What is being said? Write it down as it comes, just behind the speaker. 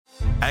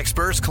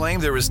Experts claim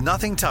there is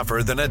nothing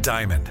tougher than a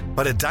diamond.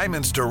 But at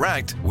Diamonds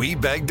Direct, we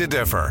beg to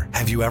differ.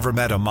 Have you ever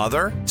met a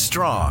mother?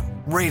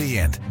 Strong,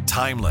 radiant,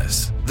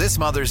 timeless. This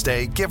Mother's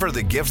Day, give her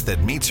the gift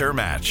that meets her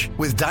match.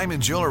 With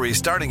diamond jewelry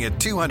starting at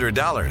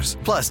 $200.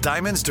 Plus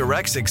Diamonds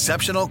Direct's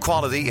exceptional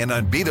quality and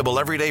unbeatable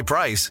everyday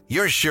price,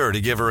 you're sure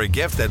to give her a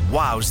gift that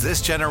wows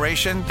this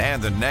generation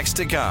and the next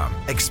to come.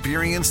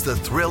 Experience the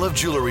thrill of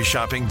jewelry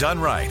shopping done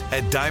right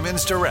at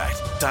Diamonds Direct.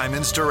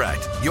 Diamonds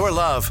Direct. Your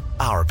love,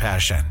 our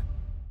passion.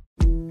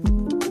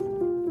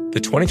 The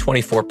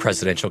 2024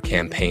 presidential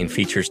campaign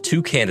features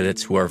two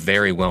candidates who are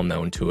very well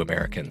known to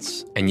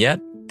Americans. And yet,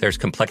 there's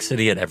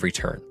complexity at every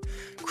turn.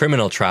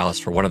 Criminal trials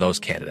for one of those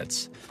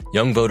candidates.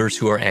 Young voters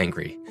who are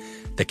angry.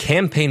 The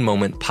Campaign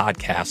Moment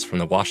podcast from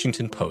the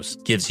Washington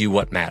Post gives you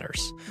what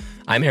matters.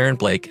 I'm Aaron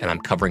Blake, and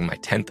I'm covering my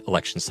 10th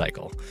election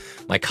cycle.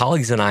 My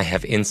colleagues and I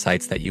have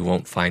insights that you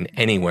won't find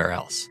anywhere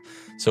else.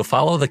 So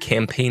follow The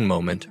Campaign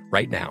Moment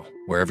right now,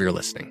 wherever you're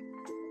listening.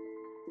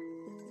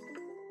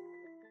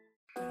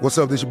 What's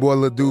up, this your boy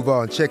Lil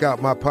Duval, and check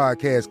out my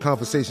podcast,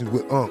 Conversations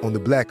with Unc, on the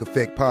Black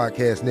Effect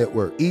Podcast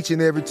Network. Each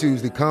and every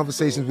Tuesday,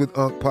 Conversations with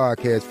Unc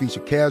podcast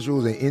feature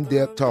casual and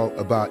in-depth talk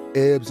about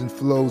ebbs and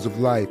flows of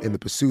life and the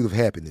pursuit of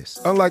happiness.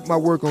 Unlike my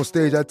work on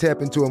stage, I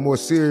tap into a more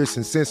serious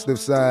and sensitive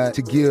side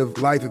to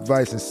give life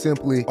advice and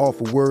simply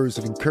offer words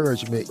of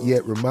encouragement,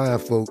 yet remind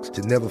folks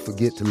to never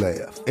forget to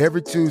laugh.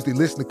 Every Tuesday,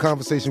 listen to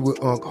Conversation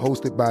with Unc,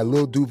 hosted by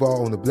Lil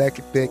Duval on the Black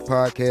Effect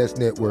Podcast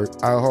Network,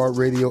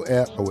 iHeartRadio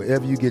app, or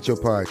wherever you get your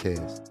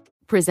podcasts.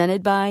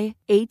 Presented by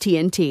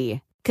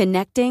AT&T.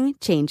 Connecting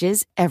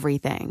changes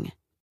everything.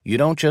 You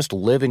don't just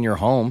live in your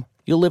home,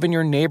 you live in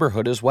your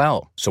neighborhood as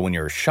well. So when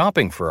you're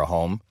shopping for a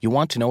home, you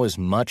want to know as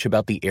much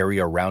about the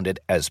area around it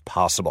as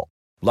possible.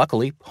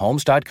 Luckily,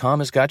 Homes.com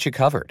has got you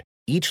covered.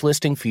 Each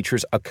listing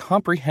features a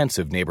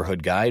comprehensive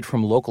neighborhood guide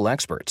from local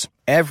experts.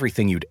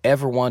 Everything you'd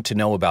ever want to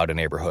know about a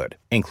neighborhood,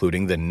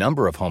 including the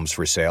number of homes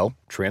for sale,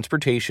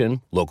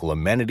 transportation, local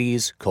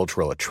amenities,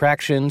 cultural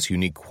attractions,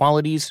 unique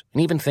qualities,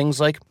 and even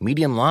things like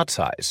median lot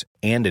size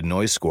and a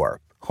noise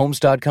score.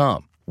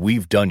 Homes.com.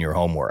 We've done your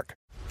homework.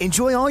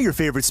 Enjoy all your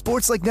favorite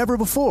sports like never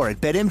before at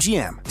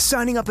BetMGM.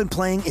 Signing up and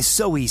playing is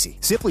so easy.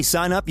 Simply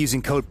sign up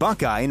using code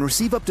Buckeye and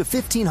receive up to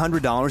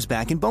 $1,500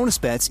 back in bonus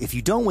bets if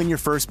you don't win your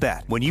first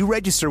bet. When you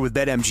register with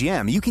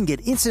BetMGM, you can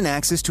get instant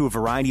access to a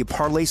variety of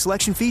parlay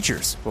selection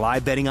features,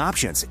 live betting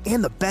options,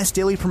 and the best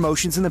daily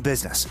promotions in the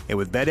business. And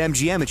with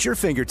BetMGM at your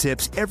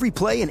fingertips, every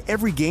play and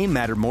every game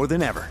matter more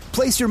than ever.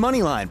 Place your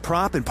moneyline,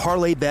 prop, and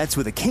parlay bets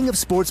with the king of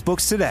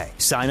sportsbooks today.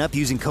 Sign up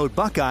using code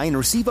Buckeye and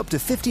receive up to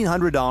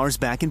 $1,500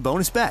 back in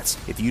bonus bets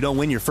if you don't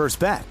win your first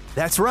bet.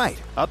 That's right,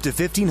 up to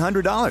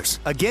 $1,500.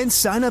 Again,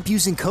 sign up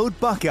using code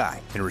Buckeye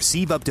and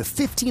receive up to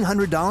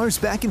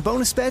 $1,500 back in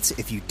bonus bets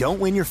if you don't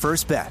win your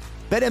first bet.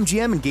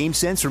 BetMGM and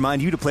GameSense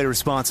remind you to play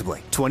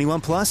responsibly.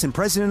 21 plus and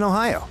present in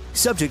Ohio.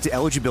 Subject to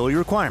eligibility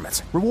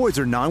requirements. Rewards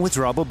are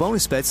non-withdrawable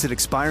bonus bets that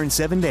expire in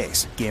 7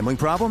 days. Gambling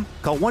problem?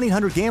 Call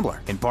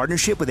 1-800-GAMBLER in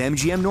partnership with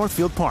MGM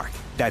Northfield Park.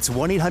 That's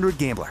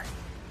 1-800-GAMBLER.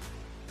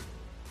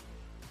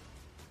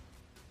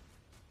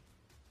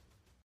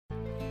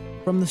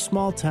 From the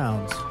small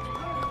towns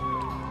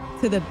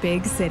to the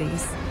big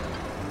cities,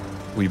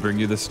 we bring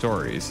you the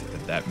stories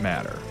that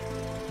matter.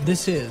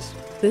 This is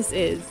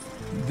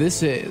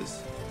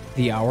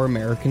the Our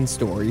American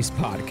Stories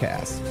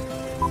podcast.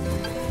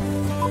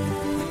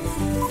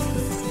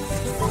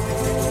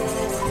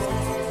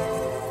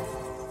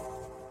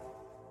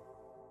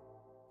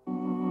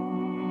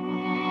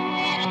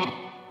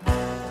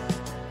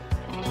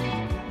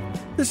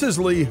 This is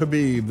Lee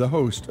Habib, the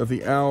host of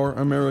the Our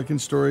American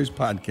Stories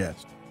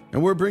podcast.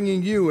 And we're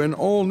bringing you an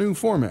all-new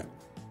format.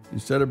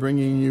 Instead of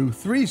bringing you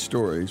 3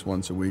 stories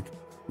once a week,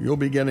 you'll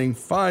be getting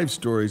 5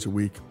 stories a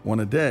week, one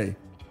a day,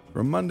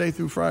 from Monday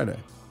through Friday.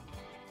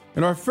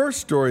 And our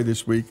first story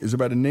this week is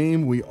about a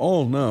name we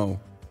all know,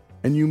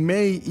 and you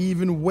may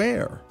even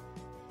wear,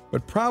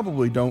 but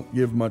probably don't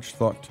give much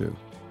thought to.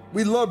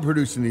 We love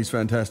producing these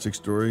fantastic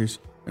stories,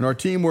 and our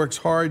team works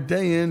hard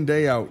day in,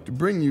 day out to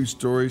bring you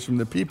stories from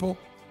the people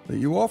that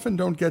you often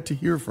don't get to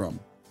hear from,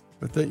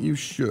 but that you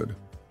should.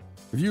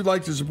 If you'd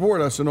like to support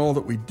us in all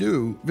that we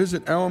do,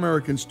 visit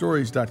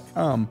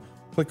ouramericanstories.com,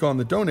 click on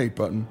the donate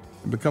button,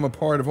 and become a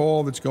part of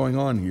all that's going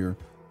on here.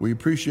 We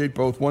appreciate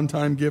both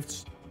one-time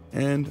gifts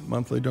and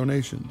monthly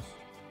donations.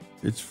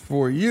 It's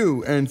for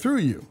you and through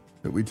you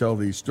that we tell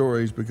these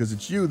stories, because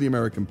it's you, the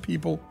American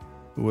people,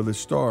 who are the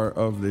star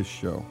of this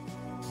show.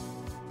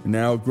 And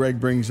now Greg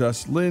brings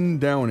us Lynn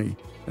Downey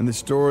and the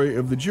story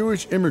of the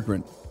Jewish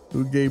immigrant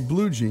who gave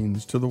blue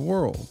jeans to the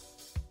world,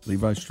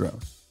 Levi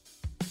Strauss.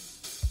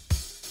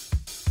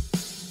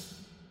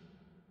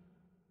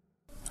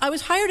 I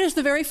was hired as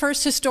the very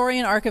first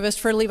historian archivist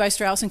for Levi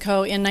Strauss &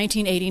 Co. in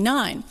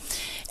 1989.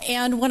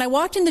 And when I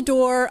walked in the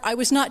door, I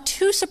was not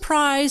too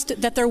surprised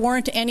that there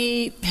weren't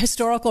any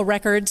historical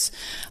records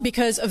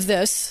because of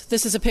this.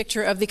 This is a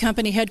picture of the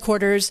company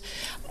headquarters.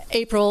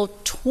 April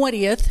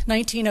 20th,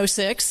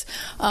 1906,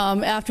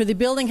 after the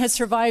building had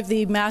survived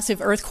the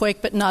massive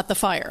earthquake but not the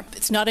fire.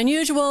 It's not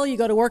unusual. You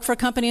go to work for a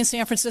company in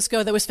San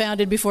Francisco that was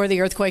founded before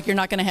the earthquake, you're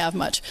not going to have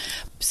much.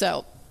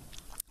 So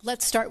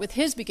let's start with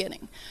his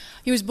beginning.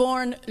 He was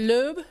born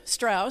Loeb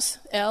Strauss,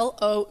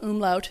 L-O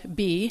umlaut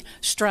B,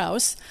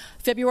 Strauss,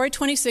 February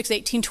 26,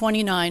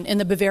 1829, in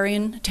the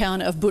Bavarian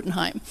town of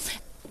Buttenheim.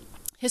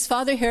 His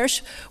father,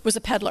 Hirsch, was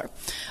a peddler.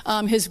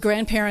 His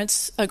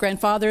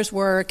grandfathers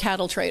were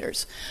cattle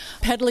traders.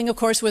 Peddling, of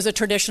course, was a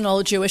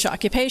traditional Jewish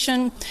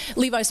occupation.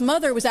 Levi's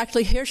mother was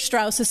actually Hirsch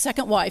Strauss's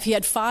second wife. He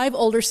had 5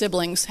 older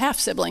siblings,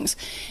 half-siblings,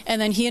 and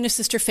then he and his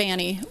sister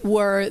Fanny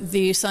were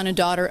the son and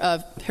daughter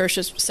of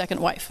Hirsch's second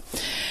wife.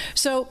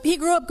 So he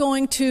grew up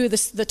going to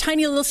the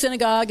tiny little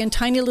synagogue in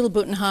tiny little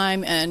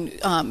Buttenheim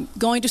and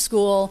going to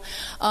school,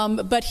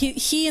 but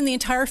he and the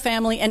entire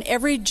family and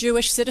every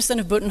Jewish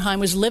citizen of Buttenheim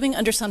was living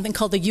under something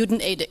called the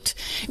Judenedikt.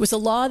 It was a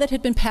law that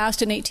had been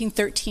passed in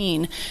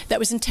 1813 that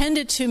was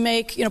intended to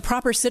make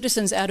proper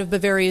citizens out of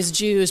Bavaria's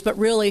Jews, but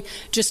really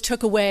just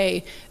took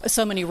away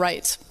so many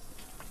rights.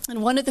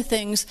 And one of the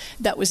things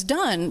that was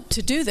done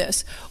to do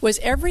this was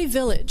every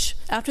village,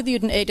 after the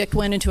Judenedikt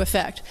went into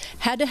effect,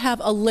 had to have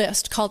a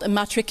list called a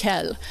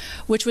matrikel,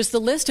 which was the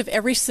list of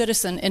every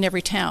citizen in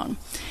every town.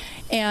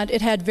 And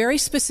it had very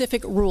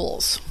specific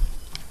rules.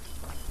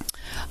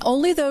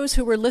 Only those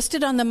who were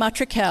listed on the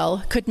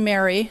matrikel could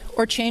marry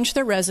or change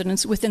their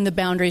residence within the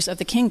boundaries of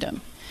the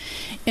kingdom.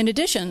 In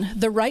addition,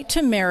 the right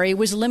to marry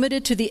was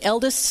limited to the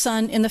eldest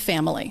son in the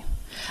family.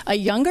 A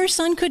younger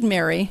son could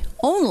marry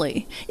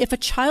only if a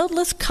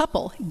childless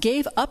couple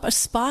gave up a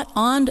spot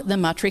on the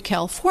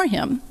matrikel for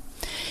him,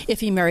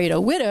 if he married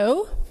a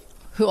widow,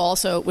 who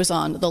also was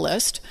on the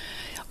list,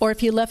 or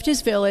if he left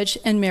his village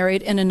and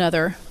married in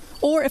another,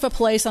 or if a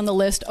place on the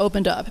list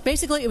opened up.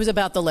 Basically, it was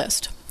about the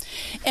list.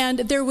 And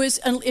there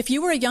was, if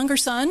you were a younger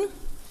son,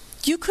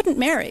 you couldn't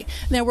marry.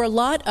 There were a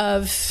lot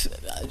of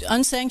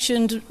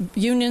unsanctioned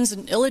unions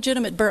and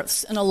illegitimate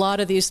births in a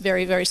lot of these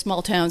very, very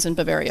small towns in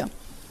Bavaria.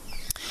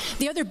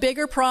 The other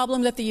bigger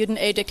problem that the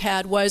Judenedikt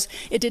had was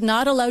it did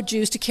not allow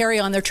Jews to carry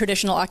on their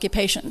traditional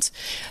occupations.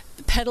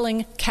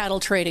 Peddling, cattle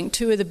trading,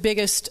 2 of the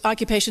biggest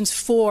occupations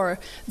for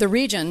the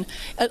region.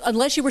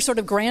 Unless you were sort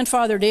of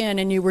grandfathered in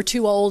and you were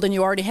too old and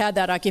you already had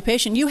that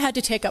occupation, you had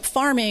to take up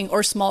farming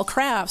or small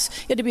crafts.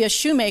 You had to be a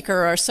shoemaker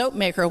or a soap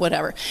maker or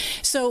whatever.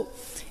 So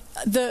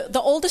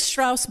the oldest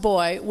Strauss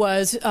boy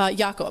was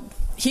Jakob.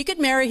 He could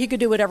marry, he could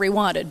do whatever he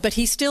wanted, but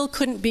he still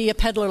couldn't be a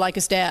peddler like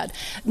his dad.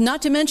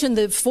 Not to mention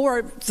the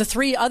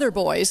 3 other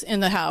boys in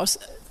the house.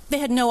 They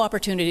had no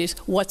opportunities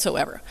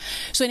whatsoever.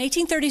 So in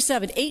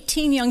 1837,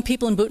 18 young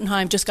people in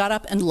Buttenheim just got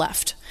up and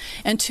left.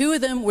 And 2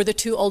 of them were the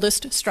 2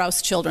 oldest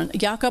Strauss children,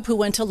 Jakob, who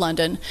went to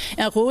London,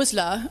 and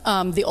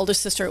Rosla, the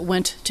oldest sister,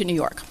 went to New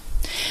York.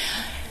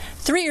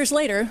 3 years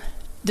later,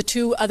 the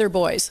 2 other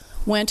boys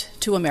went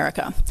to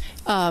America.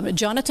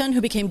 Jonathan,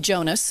 who became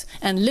Jonas,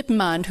 and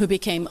Lippmann, who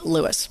became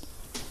Louis.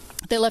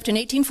 They left in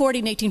 1840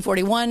 and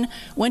 1841,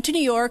 went to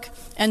New York,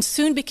 and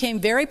soon became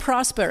very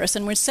prosperous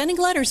and were sending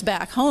letters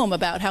back home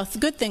about how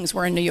good things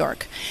were in New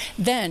York.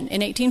 Then, in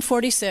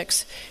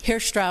 1846,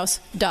 Hirsch Strauss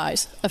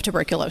dies of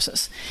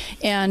tuberculosis.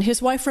 And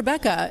his wife,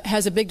 Rebecca,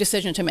 has a big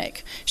decision to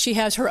make. She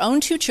has her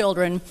own 2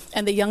 children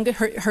and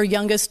her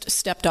youngest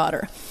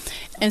stepdaughter.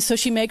 And so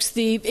she makes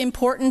the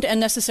important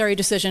and necessary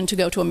decision to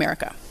go to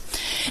America.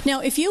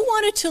 Now, if you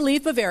wanted to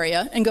leave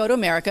Bavaria and go to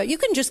America, you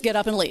couldn't just get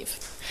up and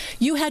leave.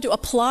 You had to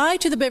apply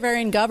to the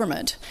Bavarian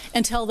government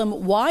and tell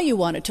them why you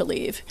wanted to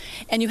leave.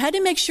 And you had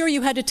to make sure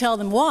you had to tell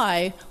them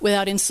why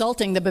without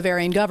insulting the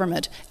Bavarian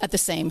government at the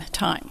same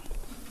time.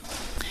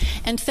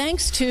 And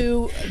thanks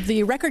to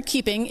the record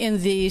keeping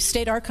in the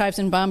state archives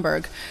in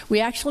Bamberg, we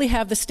actually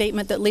have the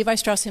statement that Levi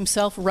Strauss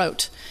himself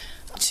wrote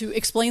to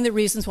explain the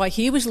reasons why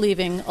he was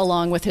leaving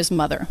along with his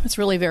mother. It's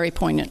really very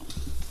poignant.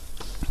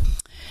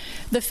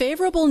 The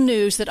favorable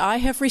news that I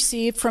have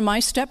received from my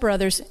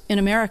stepbrothers in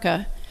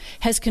America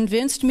has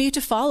convinced me to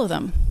follow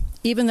them,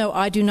 even though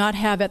I do not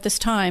have at this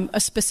time a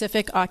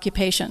specific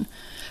occupation.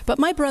 But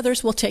my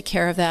brothers will take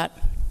care of that.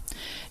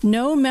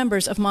 No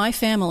members of my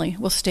family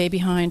will stay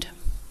behind.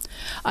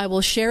 I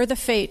will share the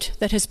fate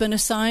that has been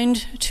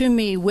assigned to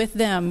me with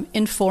them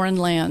in foreign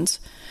lands.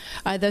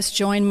 I thus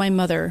join my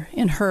mother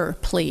in her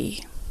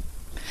plea.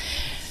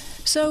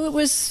 So it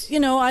was,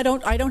 I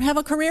don't have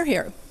a career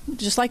here.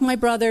 Just like my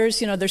brothers,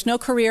 there's no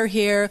career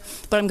here,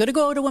 but I'm going to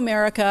go to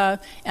America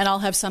and I'll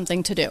have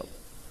something to do.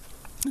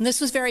 And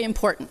this was very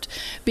important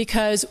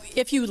because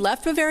if you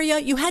left Bavaria,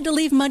 you had to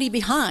leave money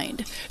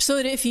behind so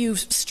that if you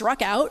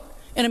struck out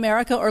in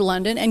America or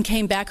London and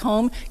came back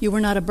home, you were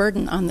not a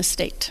burden on the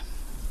state.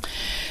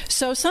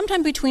 So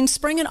sometime between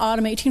spring and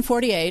autumn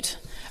 1848,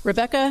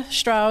 Rebecca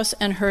Strauss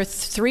and her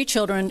 3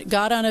 children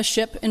got on a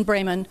ship in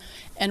Bremen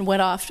and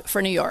went off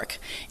for New York.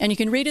 And you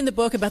can read in the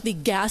book about the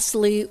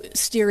ghastly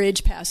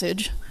steerage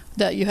passage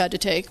that you had to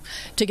take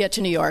to get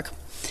to New York.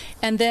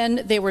 And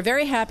then they were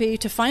very happy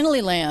to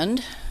finally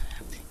land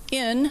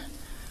in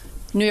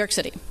New York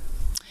City.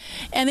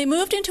 And they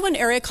moved into an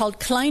area called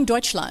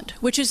Klein-Deutschland,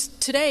 which is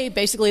today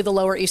basically the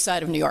Lower East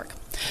Side of New York.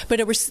 But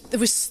it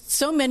was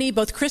so many,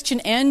 both Christian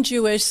and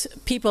Jewish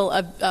people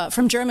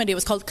from Germany, it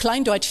was called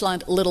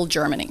Klein-Deutschland, Little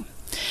Germany.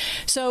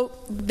 So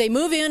they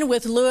move in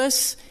with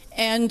Louis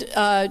and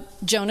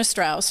Jonas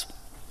Strauss,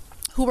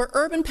 who were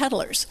urban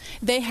peddlers.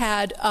 They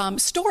had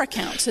store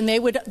accounts, and they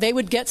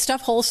would get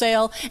stuff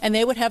wholesale, and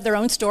they would have their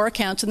own store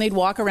accounts, and they'd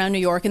walk around New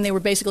York, and they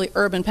were basically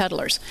urban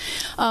peddlers.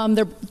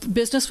 Their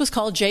business was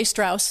called J.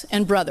 Strauss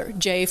and Brother,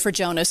 J for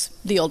Jonas,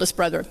 the oldest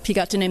brother. He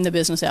got to name the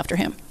business after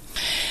him.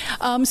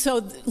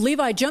 So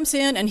Levi jumps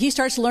in, and he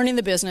starts learning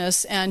the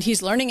business, and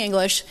he's learning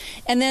English.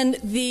 And then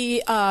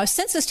the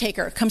census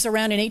taker comes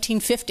around in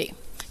 1850,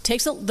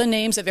 takes the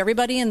names of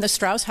everybody in the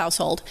Strauss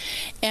household,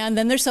 and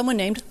then there's someone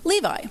named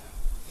Levi,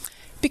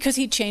 because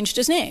he changed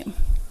his name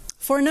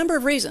for a number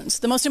of reasons,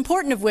 the most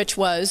important of which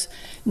was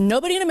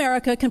nobody in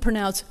America can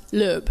pronounce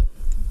Loeb.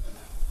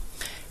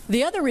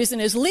 The other reason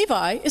is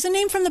Levi is a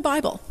name from the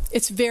Bible.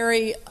 It's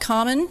very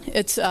common.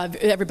 It's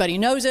everybody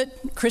knows it,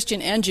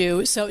 Christian and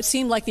Jew, so it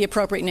seemed like the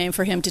appropriate name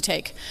for him to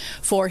take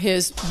for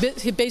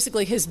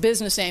basically his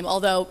business name,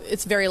 although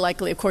it's very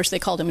likely, of course, they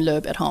called him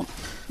Loeb at home.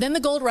 Then the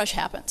gold rush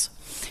happens,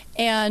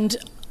 and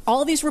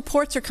all these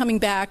reports are coming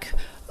back.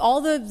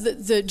 All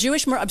the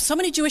Jewish, so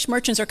many Jewish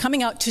merchants are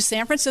coming out to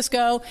San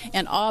Francisco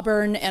and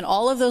Auburn and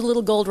all of those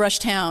little gold rush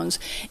towns,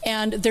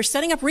 and they're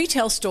setting up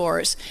retail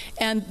stores,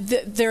 and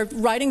they're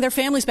writing their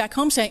families back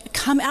home saying,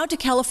 come out to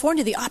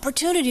California, the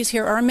opportunities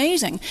here are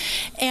amazing.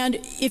 And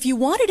if you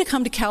wanted to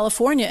come to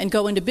California and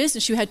go into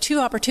business, you had two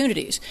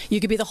opportunities. You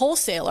could be the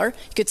wholesaler,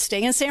 you could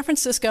stay in San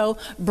Francisco,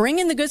 bring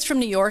in the goods from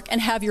New York,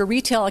 and have your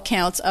retail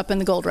accounts up in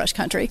the gold rush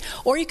country,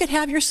 or you could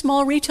have your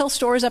small retail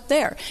stores up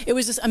there. It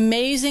was this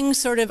amazing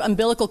sort of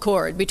umbilical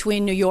cord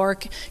between New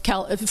York,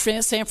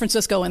 San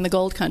Francisco, and the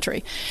gold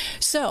country.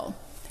 So,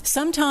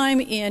 sometime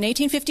in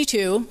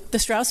 1852, the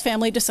Strauss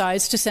family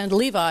decides to send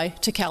Levi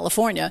to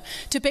California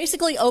to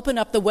basically open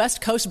up the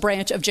West Coast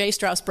branch of J.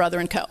 Strauss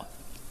Brother & Co.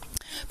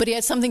 But he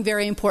had something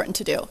very important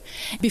to do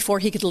before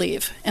he could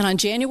leave. And on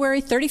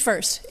January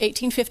 31st,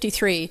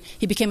 1853,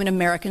 he became an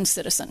American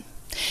citizen.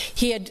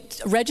 He had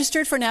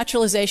registered for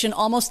naturalization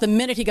almost the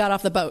minute he got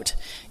off the boat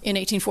in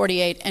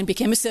 1848 and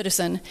became a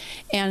citizen,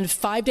 and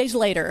 5 days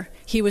later,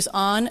 he was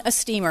on a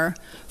steamer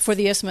for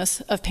the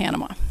Isthmus of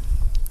Panama.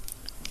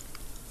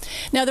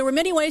 Now, there were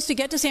many ways to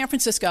get to San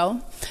Francisco.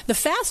 The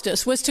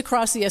fastest was to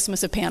cross the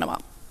Isthmus of Panama.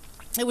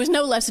 It was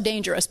no less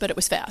dangerous, but it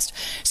was fast.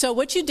 So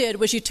what you did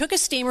was you took a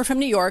steamer from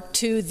New York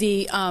to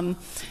the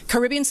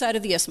Caribbean side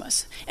of the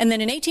Isthmus. And then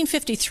in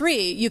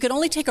 1853, you could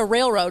only take a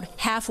railroad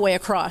halfway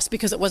across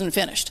because it wasn't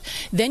finished.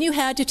 Then you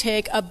had to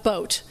take a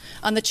boat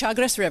on the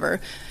Chagres River.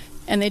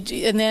 And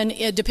then,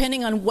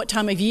 depending on what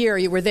time of year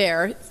you were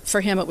there,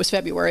 for him it was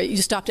February, you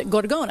stopped at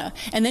Gorgona.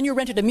 And then you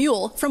rented a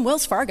mule from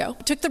Wells Fargo,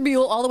 took the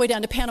mule all the way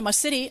down to Panama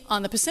City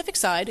on the Pacific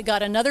side,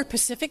 got another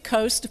Pacific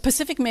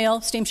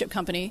Mail steamship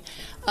company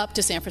up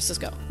to San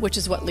Francisco, which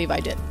is what Levi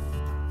did.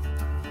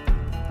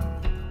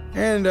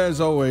 And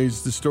as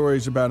always, the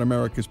stories about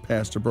America's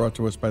past are brought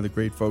to us by the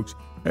great folks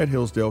at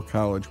Hillsdale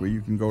College, where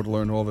you can go to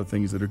learn all the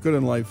things that are good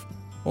in life,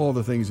 all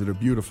the things that are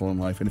beautiful in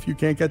life. And if you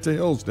can't get to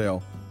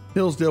Hillsdale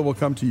will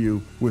come to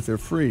you with their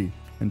free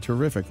and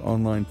terrific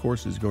online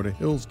courses. Go to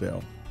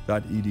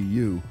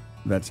hillsdale.edu.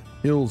 That's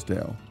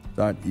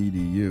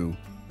hillsdale.edu.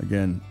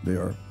 Again, they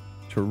are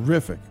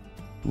terrific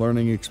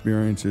learning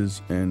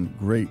experiences and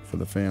great for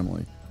the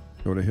family.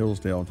 Go to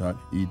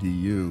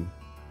hillsdale.edu.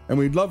 And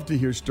we'd love to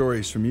hear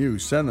stories from you.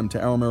 Send them to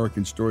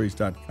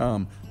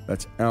ouramericanstories.com.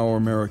 That's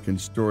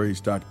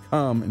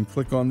ouramericanstories.com, and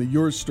click on the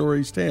Your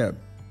Stories tab.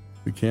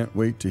 We can't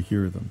wait to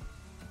hear them.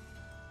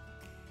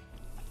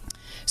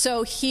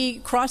 So he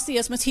crossed the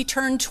Isthmus. He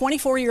turned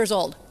 24 years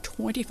old,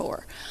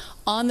 24,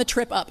 on the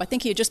trip up. I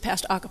think he had just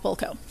passed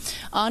Acapulco,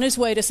 on his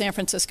way to San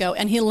Francisco,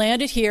 and he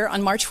landed here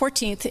on March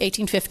 14th,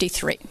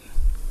 1853.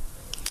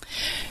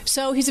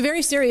 So he's a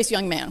very serious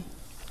young man.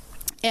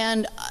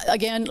 And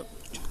again,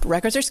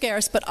 records are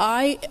scarce, but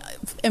I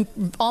am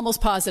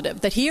almost positive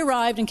that he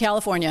arrived in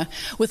California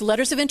with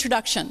letters of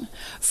introduction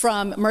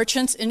from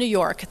merchants in New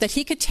York that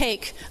he could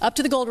take up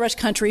to the Gold Rush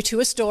country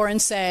to a store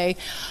and say,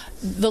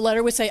 the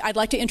letter would say, I'd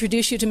like to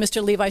introduce you to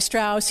Mr. Levi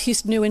Strauss.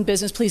 He's new in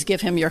business. Please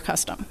give him your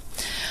custom.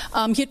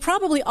 He had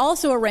probably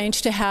also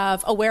arranged to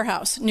have a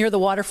warehouse near the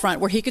waterfront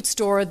where he could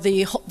store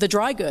the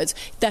dry goods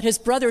that his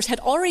brothers had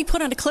already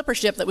put on a clipper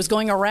ship that was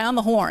going around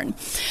the Horn.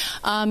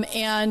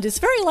 And it's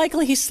very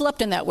likely he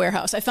slept in that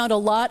warehouse. I found a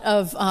lot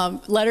of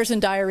letters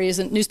and diaries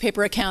and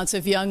newspaper accounts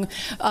of young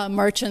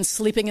merchants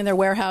sleeping in their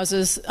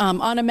warehouses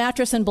on a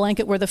mattress and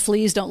blanket where the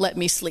fleas don't let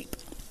me sleep.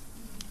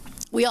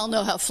 We all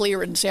know how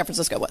flea-ridden San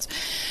Francisco was.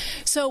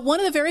 So one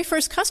of the very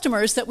first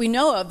customers that we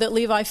know of that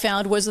Levi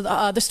found was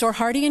the store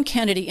Hardy &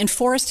 Kennedy in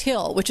Forest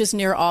Hill, which is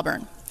near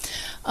Auburn.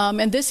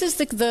 And this is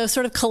the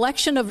sort of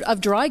collection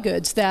of dry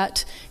goods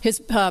that his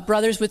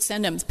brothers would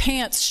send him.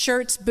 Pants,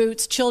 shirts,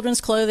 boots,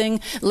 children's clothing,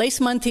 lace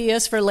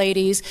mantillas for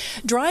ladies.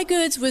 Dry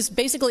goods was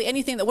basically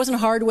anything that wasn't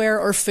hardware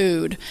or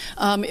food.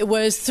 It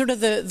was sort of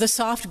the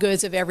soft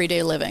goods of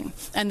everyday living.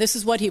 And this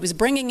is what he was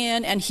bringing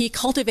in, and he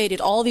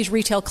cultivated all these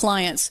retail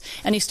clients,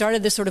 and he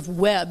started this sort of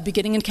web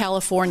beginning in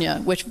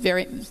California, which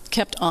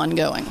kept on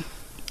going.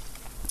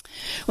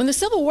 When the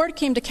Civil War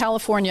came to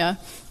California,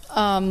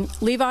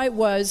 Levi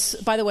was,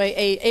 by the way,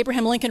 a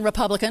Abraham Lincoln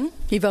Republican.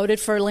 He voted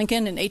for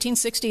Lincoln in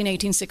 1860 and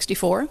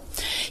 1864.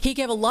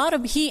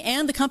 He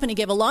and the company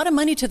gave a lot of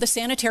money to the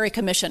Sanitary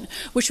Commission,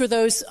 which were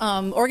those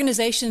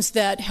organizations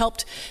that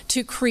helped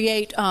to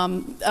create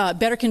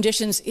better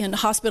conditions in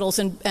hospitals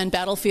and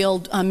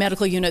battlefield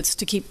medical units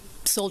to keep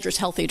soldiers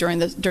healthy during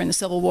the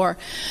Civil War.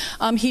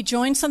 He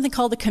joined something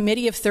called the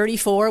Committee of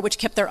 34, which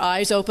kept their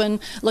eyes open,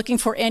 looking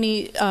for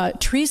any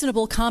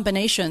treasonable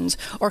combinations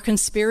or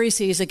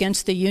conspiracies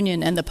against the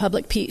Union and the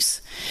public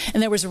peace.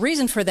 And there was a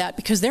reason for that,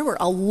 because there were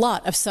a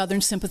lot of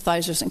Southern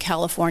sympathizers in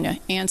California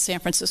and San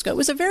Francisco. It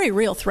was a very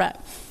real threat.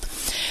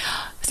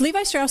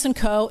 Levi Strauss &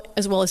 Co.,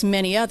 as well as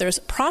many others,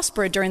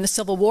 prospered during the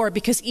Civil War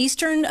because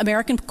Eastern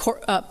American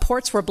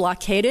ports were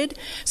blockaded,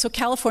 so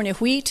California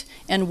wheat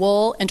and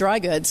wool and dry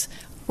goods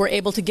were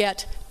able to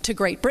get to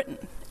Great Britain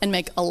and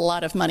make a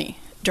lot of money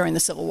during the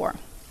Civil War.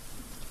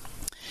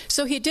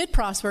 So he did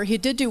prosper, he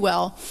did do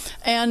well,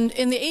 and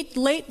in the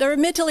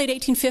mid to late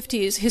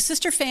 1850s, his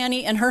sister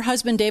Fanny and her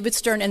husband David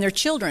Stern and their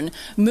children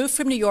moved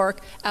from New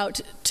York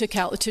out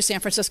to San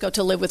Francisco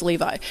to live with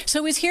Levi. So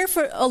he was here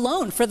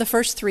alone for the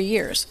first 3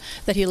 years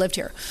that he lived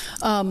here.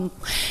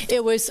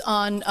 It was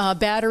on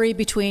Battery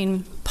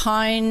between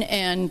Pine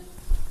and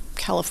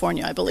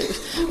California, I believe.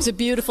 It was a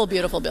beautiful,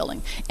 beautiful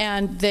building.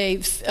 And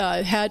they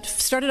had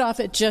started off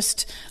at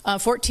just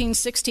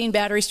 1416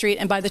 Battery Street,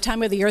 and by the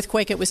time of the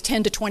earthquake, it was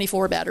 10 to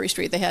 24 Battery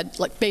Street. They had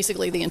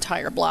basically the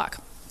entire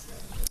block.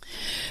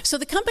 So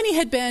the company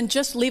had been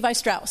just Levi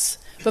Strauss,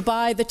 but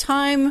by the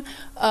time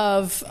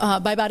of,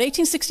 by about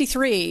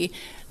 1863,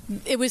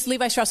 it was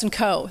Levi Strauss &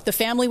 Co. The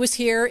family was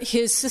here.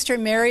 His sister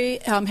Mary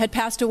had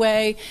passed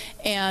away,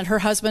 and her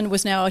husband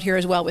was now out here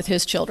as well with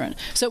his children.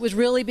 So it was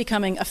really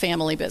becoming a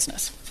family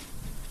business.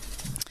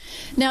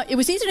 Now, it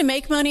was easy to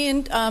make money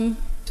in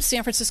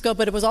San Francisco,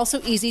 but it was also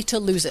easy to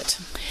lose it.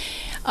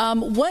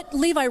 What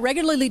Levi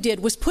regularly did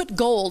was put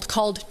gold,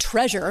 called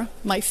treasure,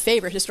 my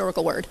favorite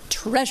historical word,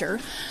 treasure,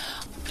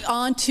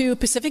 onto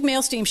Pacific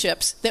Mail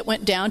steamships that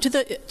went down to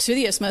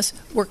the isthmus,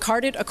 were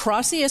carted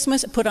across the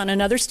isthmus, put on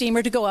another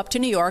steamer to go up to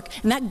New York,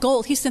 and that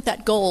gold, he sent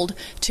that gold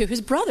to his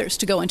brothers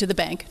to go into the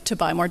bank to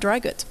buy more dry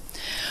goods.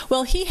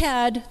 Well,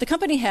 the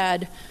company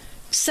had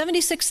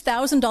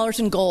 $76,000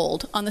 in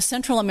gold on the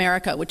Central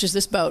America, which is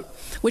this boat,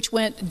 which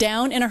went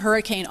down in a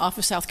hurricane off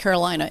of South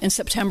Carolina in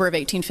September of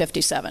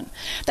 1857.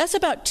 That's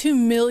about $2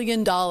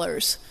 million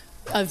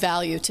of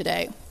value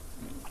today.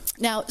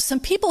 Now, some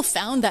people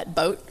found that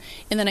boat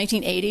in the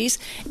 1980s,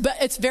 but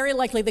it's very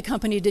likely the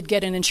company did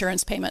get an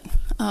insurance payment.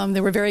 They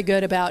were very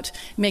good about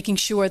making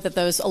sure that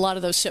a lot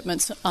of those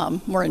shipments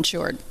were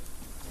insured.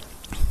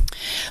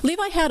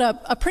 Levi had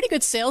a pretty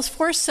good sales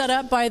force set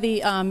up by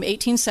the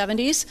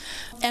 1870s.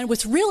 And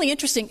what's really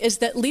interesting is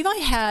that Levi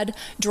had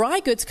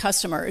dry goods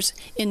customers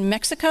in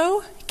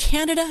Mexico,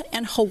 Canada,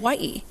 and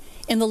Hawaii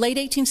in the late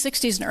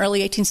 1860s and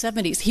early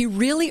 1870s. He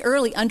really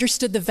early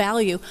understood the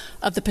value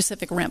of the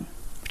Pacific Rim,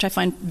 which I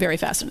find very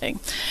fascinating.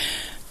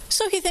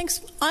 So he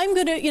thinks, I'm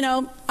going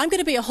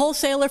to be a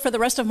wholesaler for the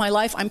rest of my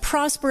life. I'm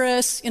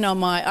prosperous.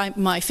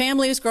 My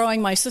family is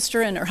growing. My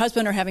sister and her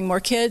husband are having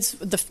more kids.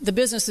 The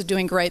business is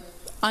doing great.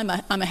 I'm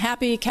a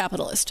happy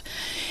capitalist.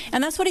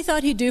 And that's what he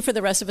thought he'd do for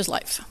the rest of his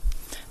life.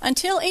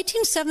 Until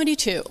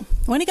 1872,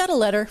 when he got a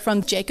letter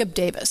from Jacob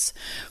Davis,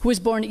 who was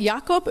born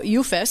Jakob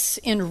Jufes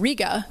in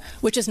Riga,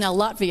 which is now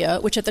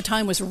Latvia, which at the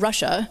time was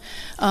Russia,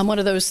 one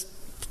of those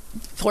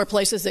 4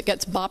 places that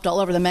gets bopped all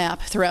over the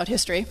map throughout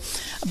history.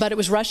 But it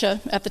was Russia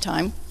at the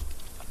time.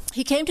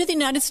 He came to the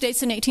United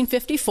States in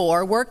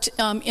 1854, worked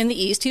in the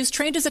East. He was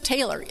trained as a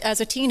tailor as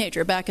a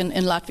teenager back in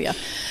Latvia,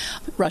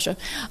 Russia.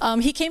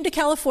 He came to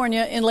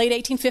California in late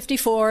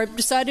 1854,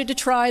 decided to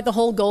try the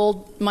whole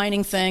gold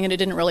mining thing, and it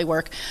didn't really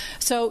work.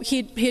 So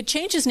he had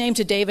changed his name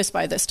to Davis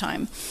by this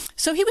time.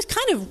 So he was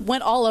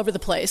went all over the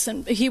place.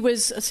 And he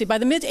was, by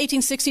the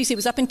mid-1860s, he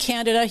was up in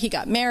Canada. He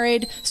got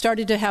married,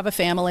 started to have a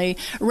family,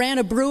 ran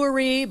a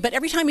brewery, but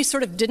every time he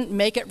sort of didn't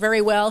make it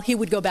very well, he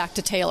would go back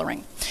to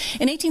tailoring.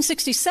 In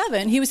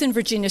 1867, he was in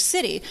Virginia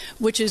City,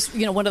 which is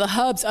one of the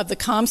hubs of the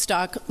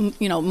Comstock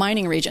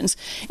mining regions,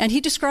 and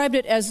he described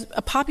it as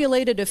a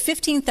populated of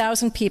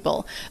 15,000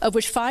 people, of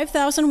which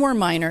 5,000 were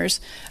miners,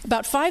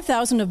 about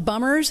 5,000 of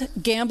bummers,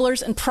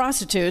 gamblers, and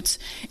prostitutes,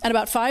 and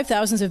about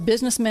 5,000 of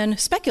businessmen,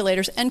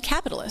 speculators, and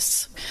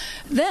capitalists.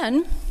 Then,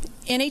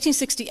 in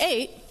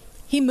 1868,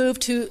 he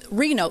moved to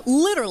Reno,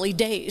 literally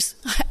days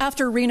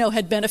after Reno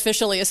had been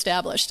officially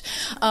established.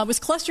 It was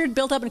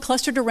built up and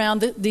clustered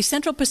around the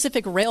Central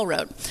Pacific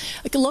Railroad.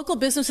 Local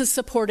businesses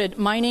supported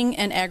mining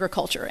and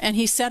agriculture, and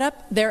he set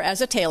up there as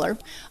a tailor.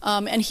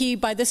 And he,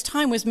 by this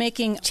time, was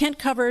making tent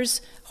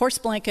covers, horse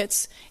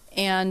blankets,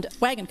 and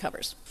wagon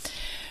covers.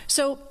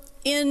 So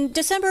in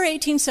December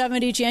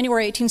 1870,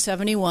 January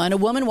 1871, a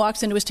woman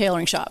walks into his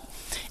tailoring shop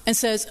and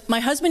says,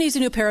 "My husband needs a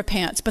new pair of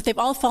pants, but they've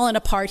all fallen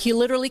apart. He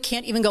literally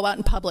can't even go out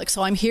in public,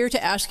 so I'm here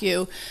to ask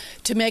you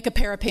to make a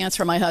pair of pants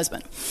for my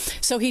husband."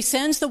 So he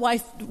sends the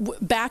wife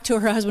back to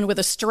her husband with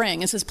a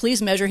string and says,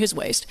 "Please measure his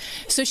waist."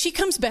 So she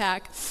comes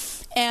back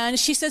and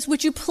she says,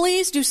 "Would you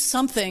please do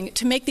something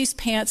to make these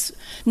pants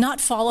not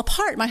fall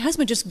apart? My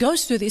husband just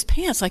goes through these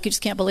pants like you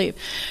just can't believe."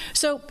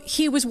 So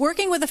he was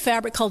working with a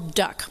fabric called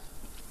duck.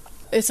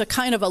 It's a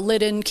kind of a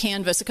linen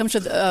canvas. It comes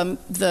from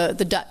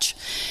the Dutch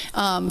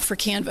for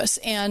canvas.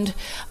 And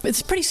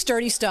it's pretty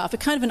sturdy stuff,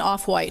 it's kind of an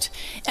off-white.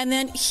 And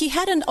then he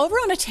had over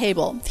on a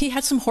table, he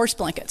had some horse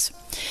blankets.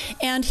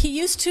 And he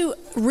used to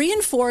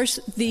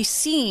reinforce the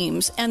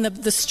seams and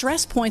the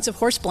stress points of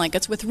horse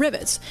blankets with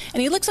rivets.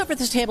 And he looks over at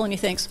this table and he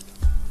thinks,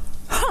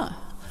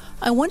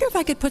 I wonder if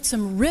I could put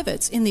some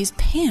rivets in these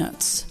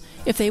pants,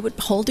 if they would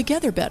hold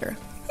together better.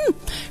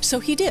 So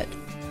he did.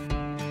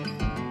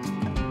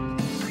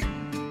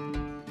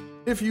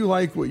 If you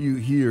like what you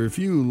hear, if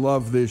you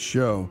love this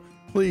show,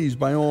 please,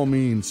 by all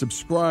means,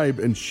 subscribe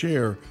and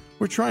share.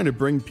 We're trying to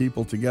bring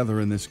people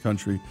together in this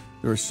country.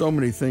 There are so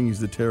many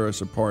things that tear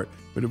us apart,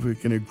 but if we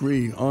can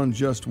agree on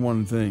just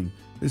one thing,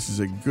 this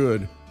is a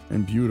good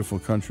and beautiful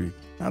country.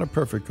 Not a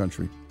perfect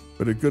country,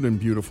 but a good and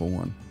beautiful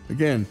one.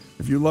 Again,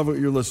 if you love what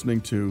you're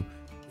listening to,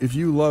 if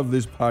you love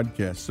this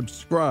podcast,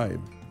 subscribe,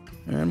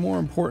 and more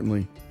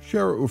importantly,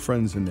 share it with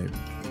friends and neighbors.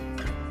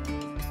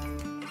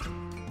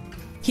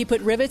 He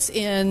put rivets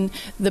in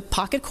the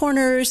pocket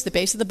corners, the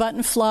base of the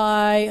button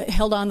fly,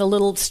 held on the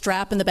little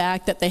strap in the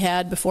back that they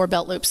had before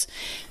belt loops.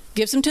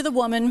 Gives them to the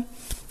woman.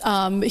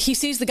 He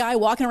sees the guy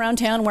walking around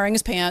town wearing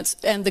his pants,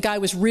 and the guy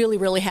was really,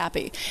 really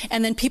happy.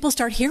 And then people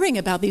start hearing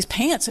about these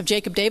pants of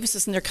Jacob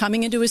Davis's, and they're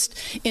coming into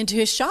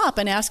his shop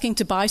and asking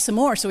to buy some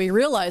more. So he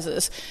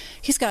realizes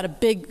he's got a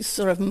big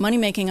sort of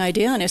money-making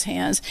idea on his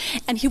hands.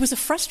 And he was a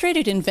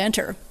frustrated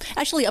inventor,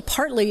 actually a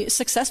partly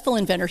successful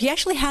inventor. He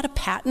actually had a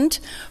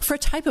patent for a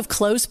type of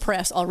clothes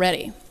press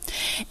already.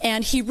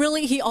 And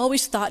he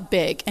always thought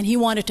big, and he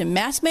wanted to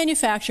mass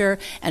manufacture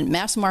and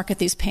mass market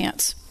these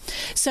pants.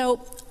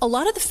 So a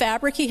lot of the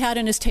fabric he had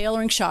in his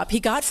tailoring shop, he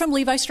got from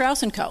Levi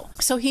Strauss & Co.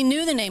 So he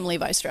knew the name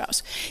Levi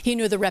Strauss. He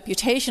knew the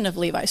reputation of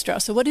Levi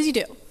Strauss. So what does he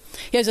do?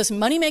 He has this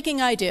money-making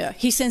idea.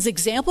 He sends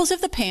examples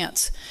of the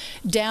pants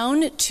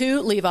down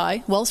to Levi,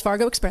 Wells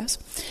Fargo Express,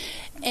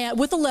 and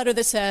with a letter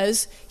that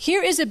says,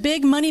 "Here is a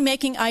big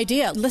money-making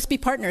idea. Let's be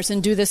partners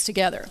and do this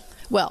together."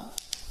 Well,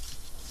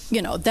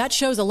 that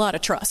shows a lot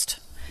of trust,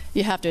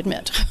 you have to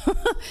admit.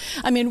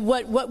 I mean,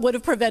 what would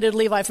have prevented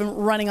Levi from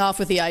running off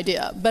with the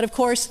idea? But of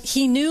course,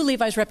 he knew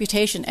Levi's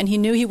reputation, and he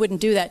knew he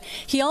wouldn't do that.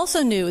 He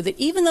also knew that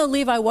even though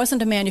Levi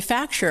wasn't a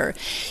manufacturer,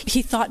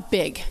 he thought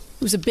big.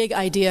 He was a big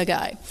idea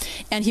guy.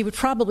 And he would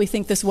probably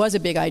think this was a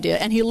big idea,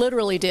 and he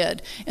literally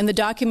did. In the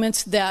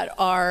documents that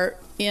are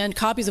in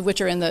copies of which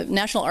are in the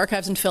National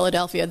Archives in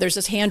Philadelphia, there's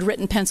this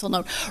handwritten pencil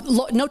note,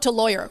 note to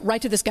lawyer,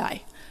 write to this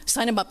guy.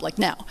 Sign him up like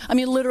now. I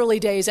mean, literally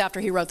days after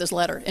he wrote this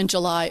letter in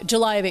July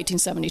of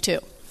 1872.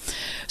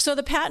 So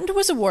the patent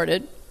was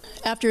awarded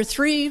after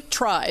 3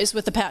 tries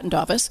with the patent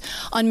office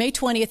on May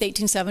 20th,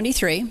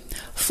 1873,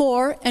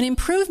 for an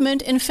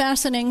improvement in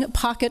fastening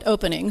pocket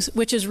openings,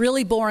 which is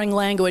really boring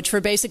language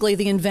for basically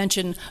the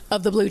invention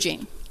of the blue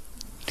jean.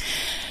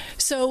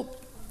 So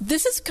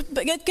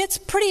it gets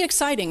pretty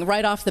exciting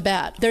right off the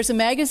bat. There's a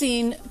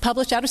magazine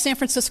published out of San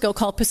Francisco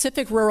called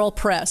Pacific Rural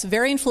Press,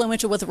 very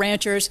influential with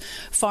ranchers,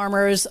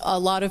 farmers, a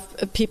lot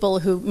of people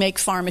who make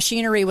farm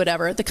machinery,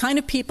 whatever, the kind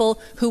of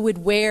people who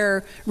would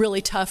wear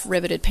really tough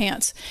riveted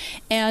pants.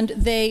 And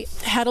they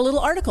had a little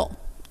article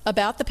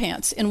about the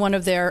pants in one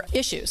of their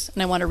issues,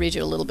 and I want to read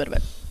you a little bit of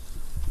it.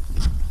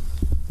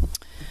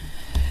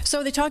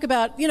 So they talk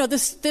about,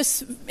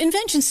 this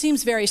invention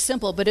seems very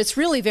simple, but it's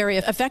really very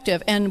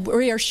effective, and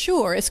we are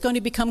sure it's going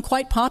to become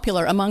quite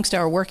popular amongst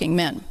our working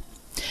men.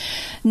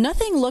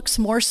 Nothing looks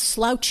more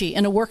slouchy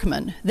in a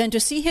workman than to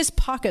see his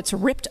pockets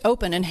ripped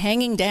open and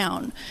hanging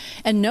down,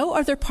 and no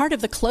other part of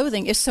the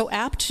clothing is so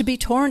apt to be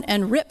torn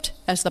and ripped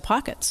as the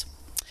pockets.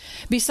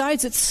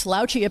 Besides its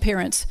slouchy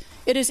appearance,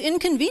 it is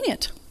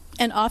inconvenient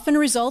and often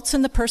results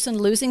in the person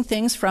losing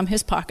things from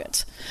his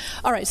pockets.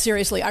 All right,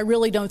 seriously, I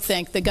really don't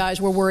think the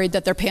guys were worried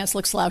that their pants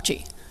looked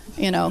slouchy,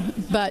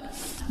 but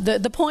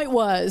the point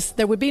was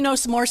there would be no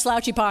more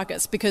slouchy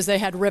pockets because they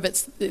had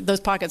rivets,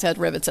 those pockets had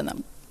rivets in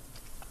them.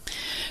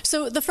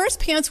 So the first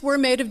pants were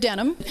made of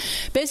denim.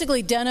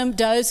 Basically, denim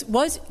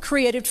was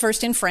created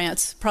first in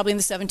France, probably in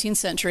the 17th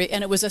century,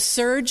 and it was a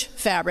serge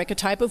fabric, a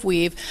type of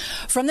weave,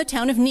 from the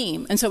town of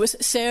Nîmes. And so it was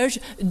serge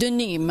de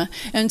Nîmes.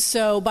 And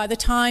so by the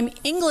time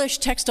English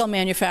textile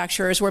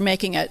manufacturers were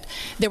making it,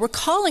 they were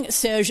calling it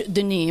serge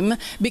de Nîmes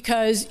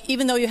because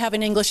even though you have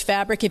an English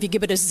fabric, if you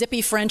give it a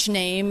zippy French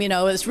name,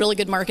 it's really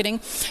good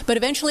marketing. But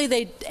eventually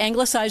they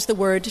anglicized the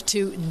word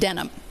to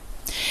denim.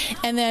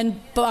 And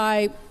then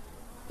by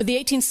the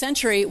 18th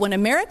century, when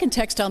American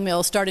textile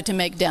mills started to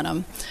make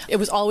denim, it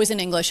was always in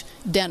English,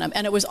 denim,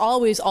 and it was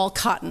always all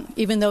cotton,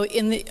 even though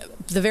in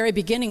the very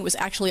beginning it was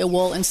actually a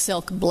wool and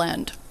silk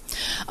blend.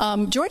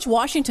 George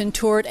Washington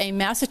toured a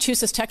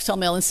Massachusetts textile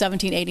mill in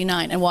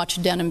 1789 and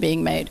watched denim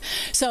being made.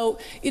 So,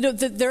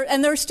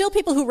 there are still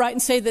people who write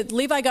and say that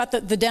Levi got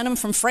the denim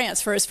from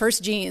France for his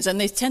first jeans, and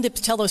they tend to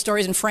tell those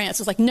stories in France.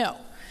 It's like, no.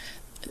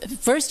 The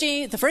first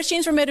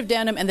jeans were made of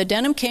denim, and the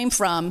denim came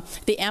from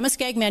the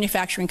Amoskeag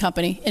Manufacturing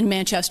Company in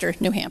Manchester,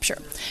 New Hampshire.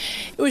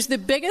 It was the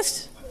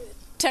biggest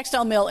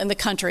textile mill in the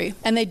country,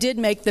 and they did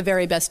make the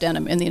very best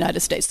denim in the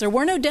United States. There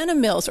were no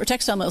denim mills or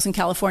textile mills in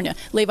California.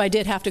 Levi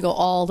did have to go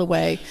all the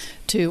way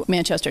to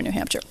Manchester, New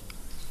Hampshire.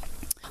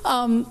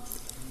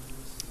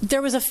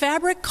 There was a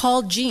fabric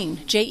called jean,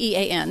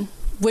 Jean,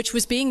 which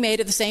was being made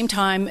at the same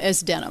time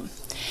as denim.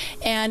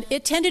 And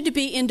it tended to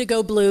be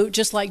indigo blue,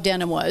 just like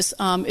denim was.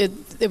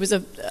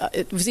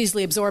 It was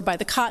easily absorbed by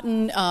the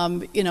cotton.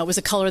 It was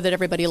a color that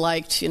everybody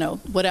liked,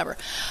 whatever.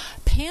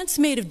 Pants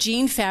made of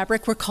jean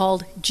fabric were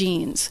called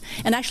jeans.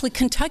 And actually,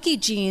 Kentucky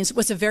jeans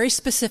was a very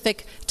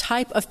specific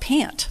type of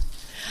pant.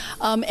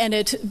 And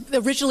it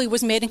originally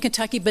was made in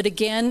Kentucky, but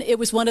again, it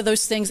was one of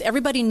those things,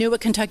 everybody knew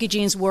what Kentucky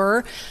jeans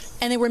were,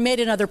 and they were made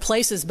in other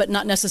places, but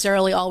not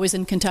necessarily always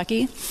in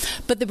Kentucky.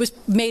 But it was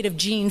made of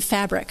jean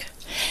fabric.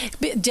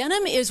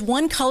 Denim is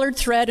one colored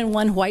thread and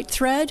one white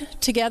thread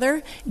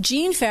together.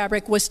 Jean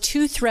fabric was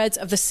two threads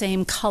of the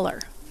same color.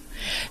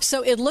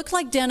 So it looked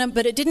like denim,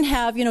 but it didn't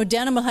have,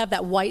 denim will have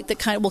that white that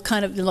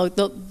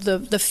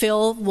the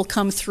fill will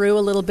come through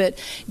a little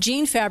bit.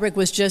 Jean fabric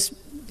was just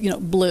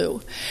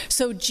blue.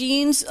 So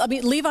jeans,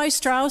 Levi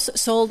Strauss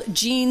sold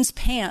jeans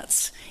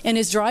pants in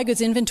his dry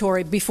goods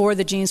inventory before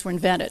the jeans were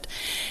invented.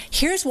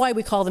 Here's why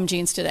we call them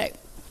jeans today.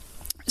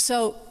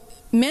 So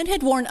men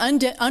had worn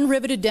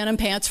unriveted denim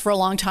pants for a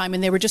long time,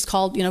 and they were just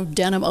called,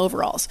 denim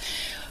overalls.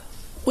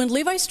 When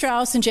Levi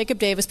Strauss and Jacob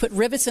Davis put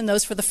rivets in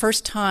those for the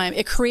first time,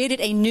 it created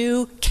a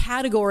new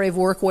category of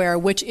workwear,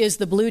 which is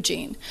the blue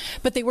jean.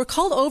 But they were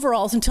called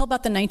overalls until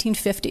about the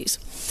 1950s.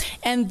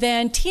 And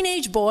then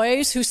teenage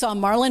boys who saw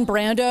Marlon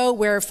Brando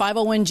wear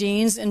 501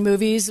 jeans in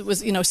movies,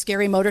 was,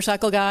 scary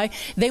motorcycle guy,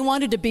 they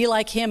wanted to be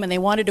like him and they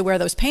wanted to wear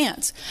those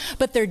pants.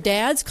 But their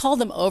dads called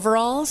them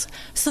overalls,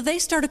 so they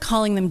started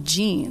calling them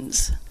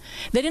jeans.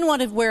 They didn't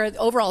want to wear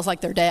overalls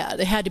like their dad.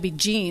 They had to be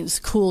jeans,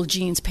 cool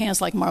jeans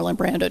pants like Marlon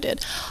Brando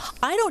did.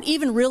 I don't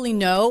even really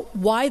know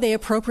why they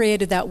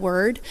appropriated that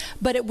word,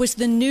 but it was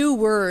the new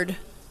word.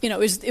 It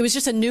was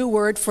just a new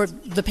word for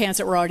the pants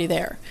that were already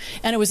there.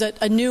 And it was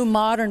a new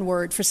modern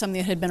word for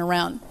something that had been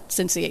around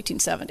since the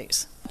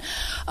 1870s.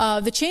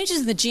 The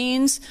changes in the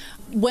jeans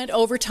went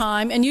over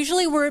time, and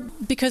usually were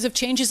because of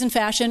changes in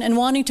fashion and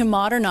wanting to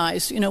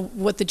modernize,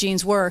 what the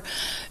jeans were.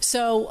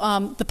 So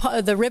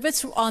the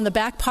rivets on the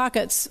back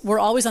pockets were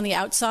always on the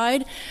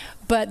outside.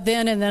 But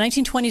then in the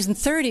 1920s and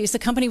 30s, the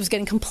company was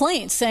getting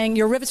complaints saying,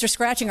 your rivets are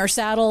scratching our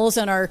saddles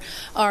and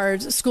our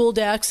school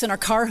decks and our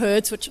car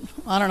hoods, which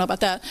I don't know about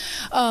that.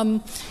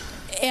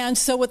 And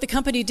so what the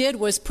company did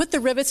was put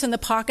the rivets in the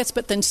pockets,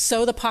 but then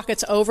sew the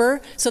pockets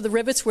over. So the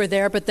rivets were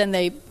there, but then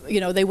they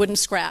wouldn't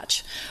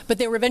scratch. But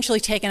they were eventually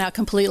taken out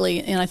completely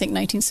in, I think,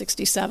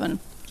 1967.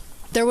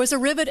 There was a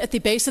rivet at the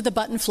base of the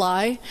button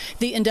fly,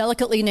 the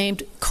indelicately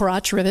named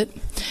crotch rivet.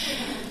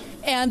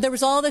 And there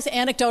was all this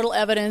anecdotal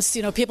evidence.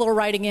 People were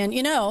writing in,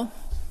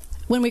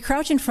 when we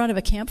crouch in front of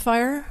a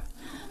campfire,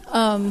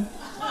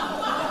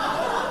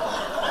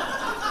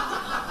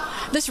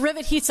 this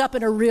rivet heats up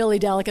in a really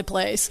delicate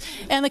place.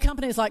 And the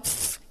company's like,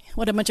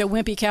 what a bunch of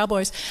wimpy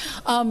cowboys.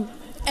 And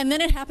then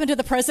it happened to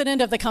the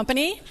president of the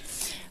company,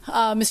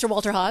 Mr.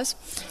 Walter Haas.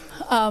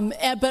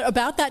 But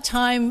about that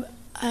time,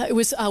 it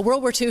was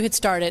World War II had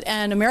started,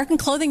 and American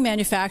clothing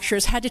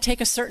manufacturers had to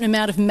take a certain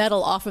amount of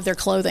metal off of their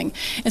clothing.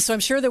 And so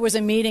I'm sure there was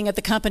a meeting at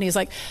the company. It's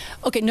like,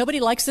 okay, nobody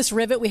likes this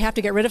rivet. We have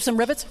to get rid of some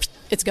rivets.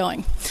 It's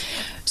going.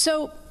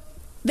 So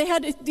they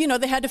had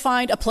to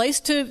find a place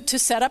to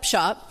set up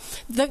shop.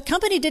 The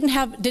company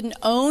didn't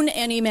own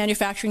any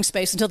manufacturing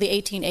space until the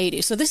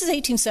 1880s. So this is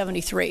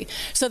 1873.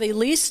 So they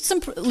leased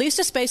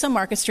a space on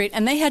Market Street,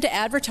 and they had to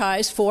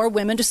advertise for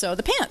women to sew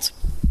the pants.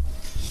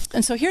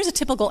 And so here's a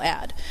typical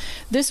ad.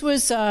 This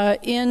was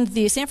in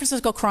the San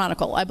Francisco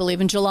Chronicle, I believe,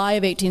 in July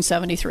of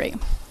 1873.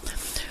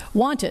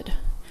 Wanted,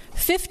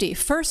 50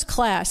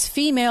 first-class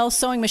female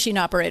sewing machine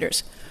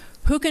operators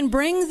who can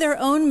bring their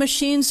own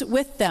machines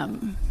with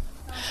them.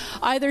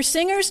 Either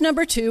Singer's No.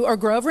 2 or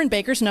Grover &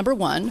 Baker's No.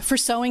 1 for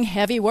sewing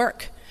heavy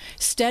work.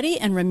 Steady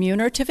and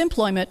remunerative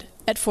employment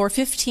at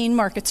 415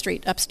 Market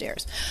Street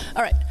upstairs.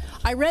 All right.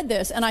 I read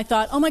this and I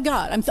thought, oh my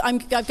God,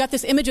 I've got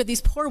this image of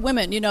these poor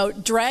women,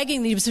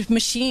 dragging these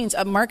machines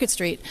up Market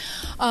Street.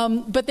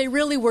 But they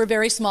really were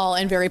very small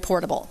and very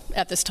portable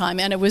at this time.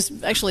 And it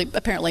was actually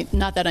apparently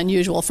not that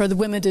unusual for the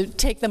women to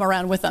take them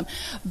around with them.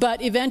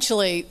 But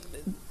eventually,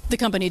 the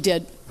company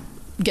did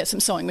get some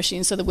sewing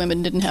machines so the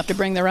women didn't have to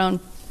bring their own.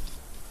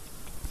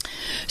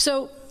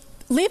 So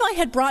Levi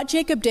had brought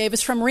Jacob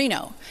Davis from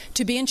Reno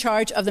to be in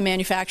charge of the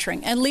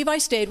manufacturing, and Levi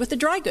stayed with the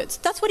dry goods.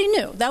 That's what he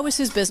knew. That was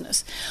his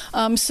business.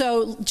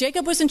 So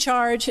Jacob was in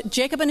charge.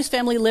 Jacob and his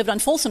family lived on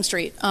Folsom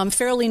Street,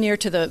 fairly near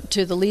to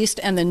the leased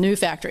and the new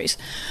factories,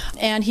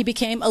 and he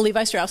became a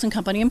Levi Strauss &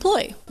 Company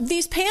employee.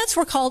 These pants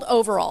were called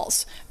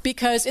overalls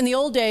because in the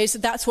old days,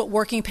 that's what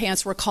working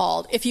pants were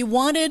called. If you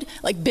wanted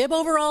like bib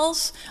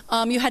overalls,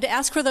 you had to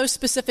ask for those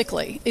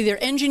specifically, either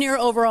engineer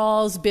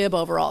overalls, bib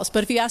overalls.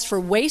 But if you asked for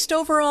waist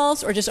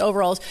overalls or just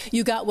overalls,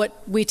 you got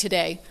what we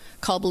today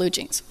call blue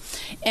jeans.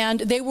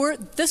 And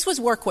this was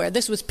workwear.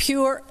 This was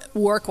pure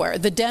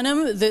workwear. The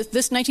denim,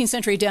 this 19th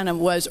century denim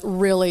was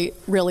really,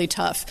 really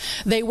tough.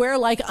 They wear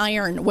like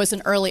iron was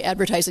an early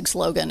advertising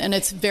slogan, and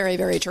it's very,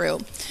 very true.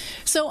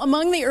 So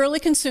among the early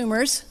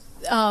consumers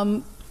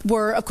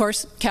were, of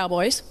course,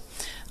 cowboys.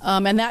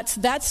 And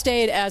that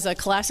stayed as a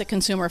classic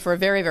consumer for a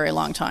very, very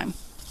long time.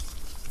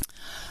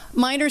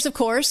 Miners, of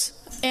course,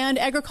 and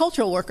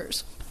agricultural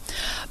workers.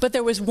 But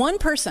there was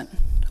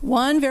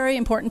one very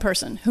important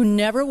person who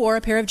never wore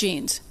a pair of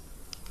jeans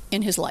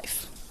in his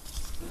life,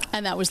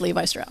 and that was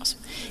Levi Strauss.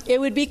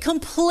 It would be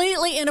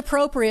completely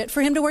inappropriate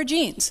for him to wear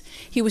jeans.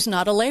 He was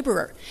not a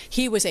laborer.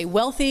 He was a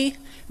wealthy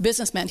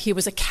businessman. He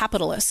was a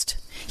capitalist.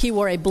 He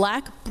wore a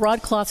black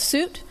broadcloth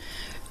suit,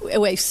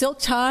 a silk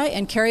tie,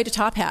 and carried a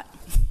top hat.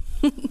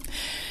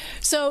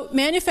 So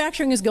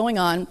manufacturing is going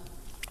on.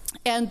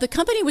 And the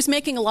company was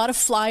making a lot of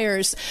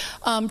flyers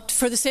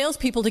for the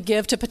salespeople to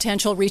give to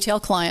potential retail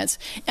clients.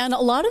 And a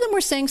lot of them were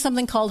saying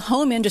something called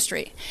home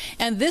industry.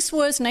 And this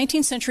was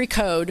 19th century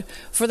code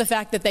for the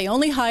fact that they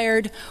only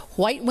hired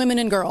white women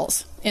and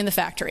girls in the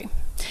factory.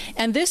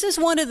 And this is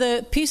one of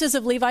the pieces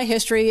of Levi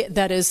history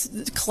that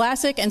is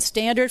classic and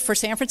standard for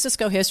San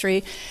Francisco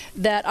history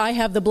that I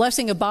have the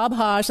blessing of Bob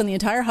Haas and the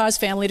entire Haas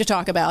family to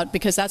talk about,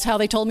 because that's how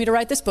they told me to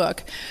write this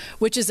book,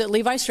 which is that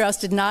Levi Strauss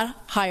did not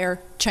hire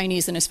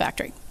Chinese in his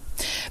factory,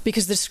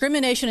 because the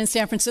discrimination in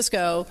San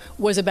Francisco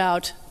was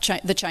about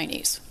the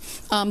Chinese.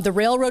 The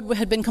railroad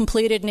had been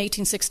completed in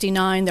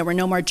 1869. There were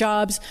no more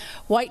jobs.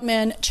 White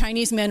men,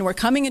 Chinese men were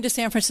coming into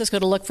San Francisco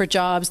to look for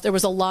jobs. There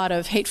was a lot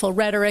of hateful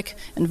rhetoric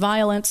and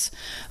violence,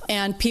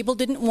 and people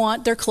didn't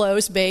want their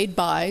clothes made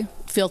by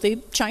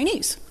filthy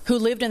Chinese who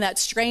lived in that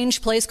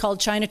strange place called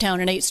Chinatown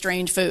and ate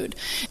strange food.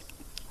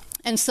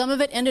 And some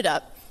of it ended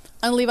up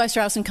on Levi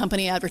Strauss &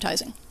 Company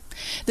advertising.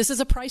 This is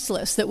a price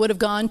list that would have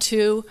gone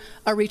to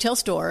a retail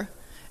store,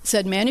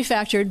 said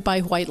manufactured by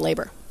white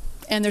labor.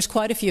 And there's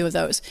quite a few of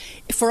those.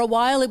 For a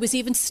while, it was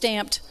even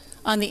stamped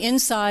on the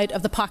inside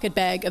of the pocket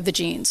bag of the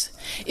jeans.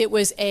 It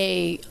was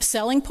a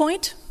selling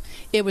point.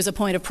 It was a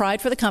point of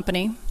pride for the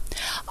company.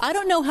 I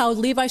don't know how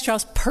Levi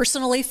Strauss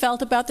personally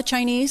felt about the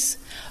Chinese,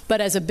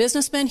 but as a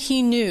businessman,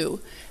 he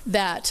knew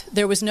that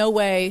there was no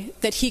way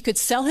that he could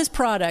sell his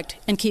product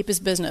and keep his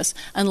business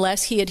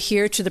unless he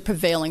adhered to the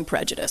prevailing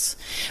prejudice.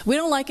 We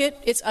don't like it.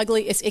 It's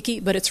ugly. It's icky,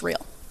 but it's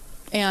real.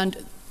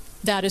 And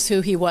that is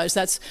who he was.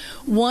 That's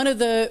one of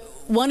the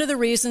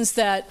reasons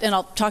that, and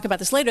I'll talk about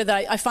this later,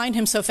 that I find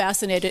him so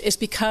fascinated is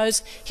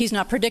because he's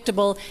not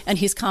predictable and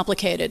he's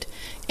complicated.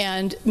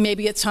 And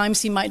maybe at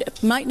times he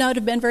might not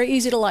have been very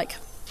easy to like.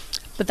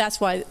 But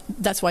that's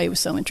why he was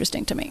so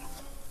interesting to me.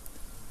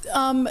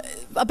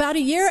 About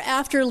a year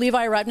after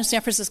Levi arrived in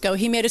San Francisco,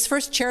 he made his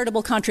first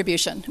charitable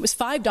contribution. It was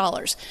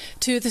 $5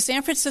 to the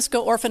San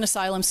Francisco Orphan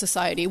Asylum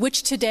Society,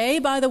 which today,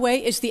 by the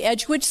way, is the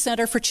Edgewood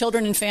Center for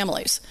Children and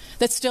Families.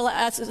 That's still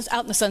out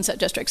in the Sunset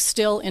District,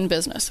 still in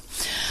business.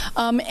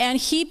 And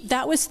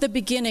that was the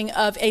beginning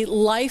of a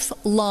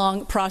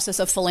lifelong process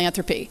of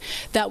philanthropy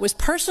that was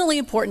personally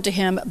important to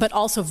him, but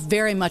also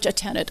very much a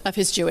tenet of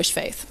his Jewish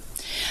faith.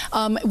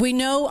 We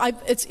know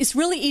it's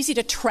really easy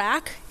to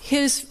track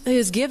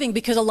his giving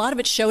because a lot of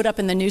it showed up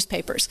in the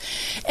newspapers.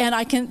 And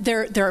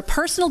there are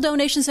personal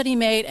donations that he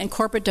made and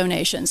corporate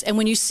donations. And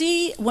when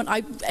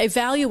I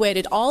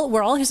evaluated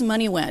where all his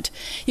money went,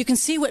 you can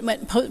see what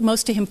went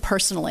most to him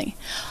personally.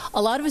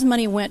 A lot of his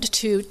money went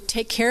to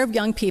take care of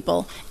young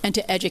people and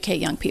to educate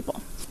young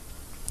people.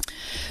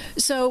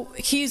 So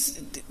he's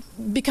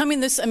becoming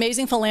this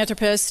amazing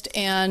philanthropist,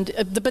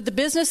 but the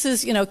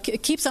business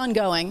keeps on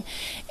going,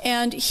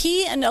 and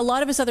he and a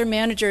lot of his other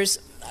managers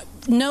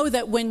know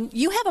that when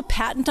you have a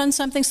patent on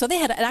something, so they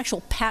had an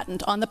actual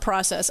patent on the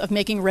process of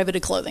making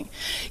riveted clothing.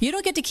 You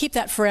don't get to keep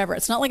that forever.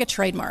 It's not like a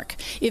trademark.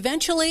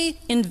 Eventually,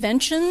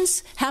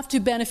 inventions have to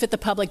benefit the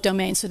public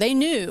domain. So they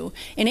knew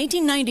in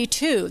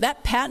 1892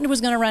 that patent was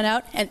going to run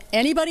out, and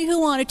anybody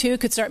who wanted to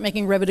could start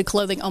making riveted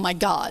clothing. Oh my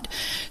God.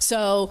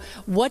 So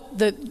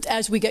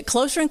as we get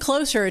closer and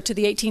closer to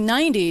the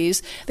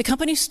 1890s, the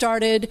company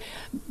started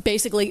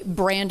basically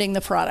branding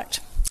the product.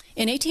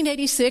 In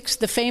 1886,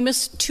 the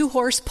famous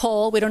two-horse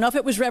pole, we don't know if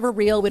it was ever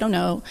real, we don't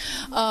know.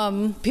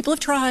 People have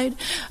tried.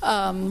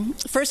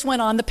 First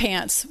went on the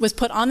pants, was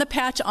put on the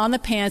patch on the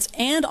pants,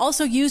 and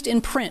also used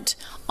in print,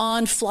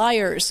 on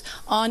flyers,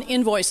 on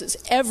invoices,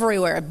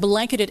 everywhere,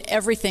 blanketed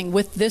everything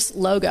with this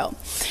logo.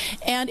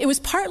 And it was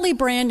partly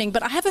branding,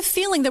 but I have a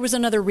feeling there was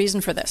another reason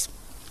for this.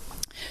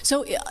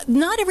 So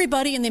not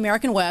everybody in the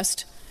American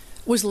West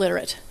was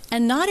literate,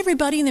 and not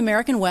everybody in the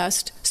American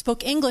West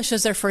spoke English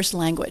as their first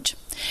language.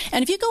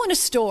 And if you go in a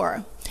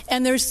store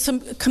and there's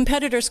some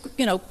competitor's,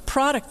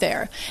 product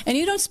there, and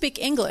you don't speak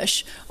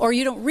English or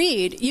you don't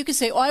read, you can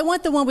say, oh, I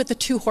want the one with the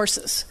two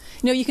horses.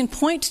 You can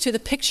point to the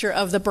picture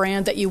of the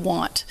brand that you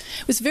want.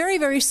 It was very,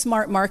 very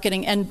smart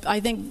marketing, and I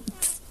think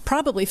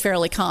probably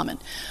fairly common.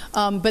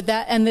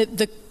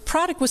 The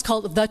product was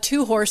called the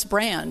two-horse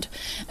brand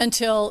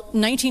until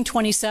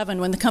 1927,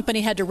 when the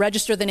company had to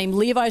register the name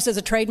Levi's as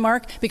a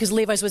trademark because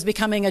Levi's was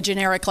becoming a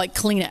generic like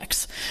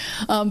Kleenex.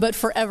 But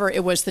forever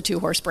it was the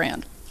two-horse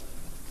brand.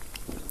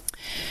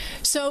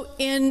 So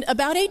in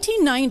about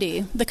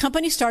 1890, the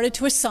company started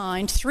to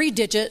assign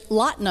 3-digit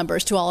lot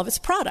numbers to all of its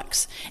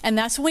products. And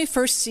that's when we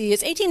first see,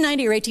 it's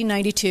 1890 or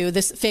 1892,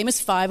 this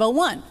famous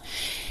 501.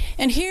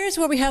 And here's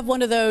where we have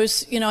one of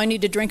those, I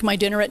need to drink my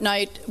dinner at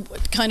night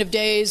kind of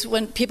days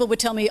when people would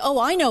tell me, oh,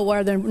 I know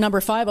where the number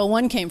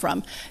 501 came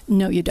from.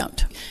 No, you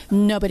don't.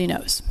 Nobody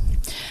knows.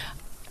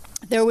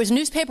 There was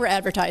newspaper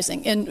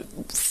advertising and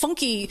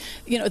funky,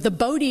 the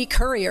Bodie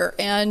Courier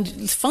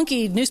and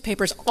funky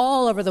newspapers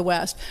all over the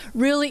West.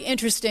 Really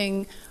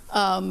interesting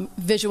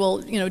visual,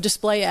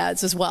 display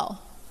ads as well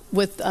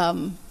with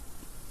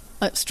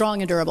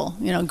strong and durable,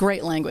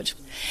 great language.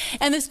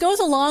 And this goes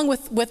along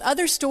with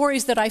other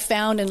stories that I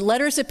found and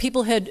letters that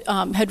people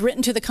had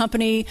written to the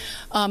company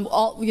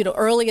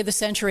early in the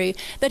century,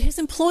 that his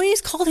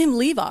employees called him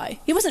Levi.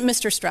 He wasn't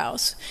Mr.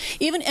 Strauss.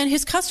 And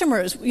his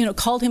customers,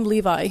 called him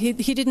Levi.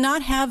 He did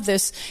not have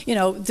this,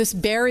 this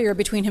barrier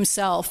between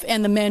himself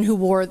and the men who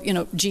wore,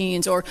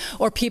 jeans or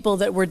people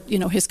that were,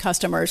 his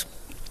customers.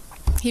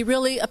 He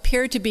really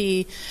appeared to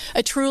be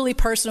a truly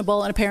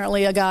personable and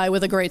apparently a guy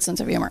with a great sense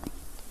of humor.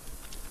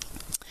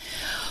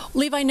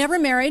 Levi never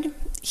married.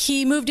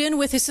 He moved in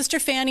with his sister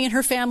Fanny and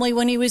her family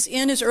when he was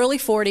in his early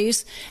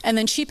 40s, and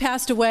then she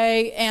passed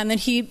away, and then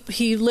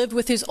he lived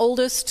with his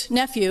oldest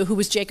nephew, who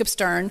was Jacob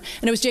Stern,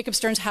 and it was Jacob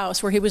Stern's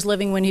house where he was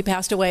living when he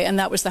passed away, and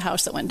that was the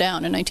house that went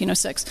down in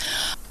 1906.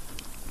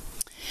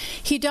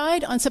 He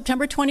died on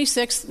September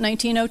 26,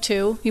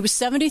 1902. He was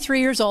 73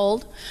 years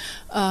old.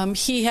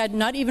 He had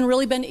not even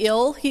really been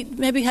ill. He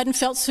maybe hadn't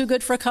felt so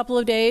good for a couple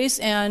of days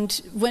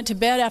and went to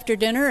bed after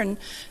dinner and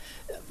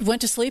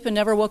went to sleep and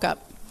never woke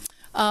up.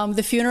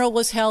 The funeral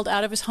was held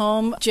out of his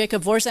home.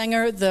 Jacob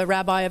Vorsanger, the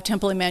rabbi of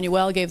Temple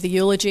Emmanuel, gave the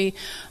eulogy.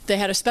 They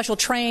had a special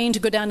train to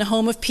go down to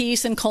Home of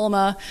Peace in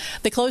Colma.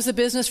 They closed the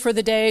business for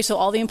the day so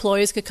all the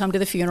employees could come to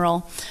the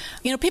funeral.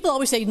 People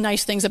always say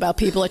nice things about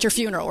people at your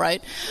funeral,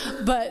 right?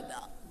 But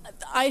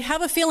I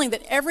have a feeling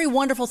that every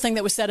wonderful thing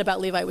that was said about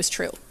Levi was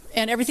true.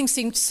 And everything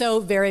seemed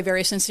so very,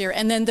 very sincere.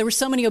 And then there were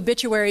so many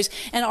obituaries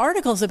and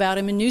articles about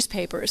him in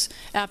newspapers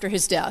after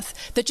his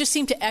death that just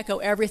seemed to echo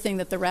everything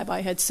that the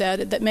rabbi had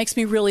said. That makes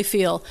me really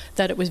feel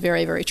that it was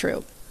very, very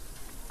true.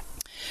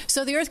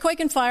 So the earthquake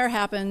and fire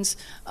happens,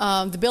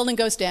 the building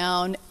goes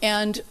down,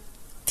 and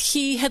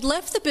he had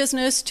left the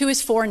business to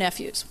his 4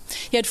 nephews.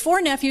 He had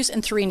 4 nephews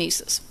and 3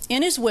 nieces.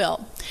 In his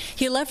will,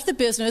 he left the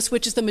business,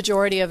 which is the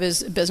majority of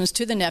his business,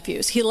 to the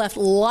nephews. He left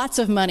lots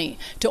of money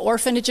to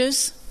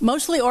orphanages,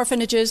 mostly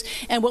orphanages,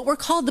 and what were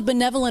called the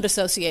benevolent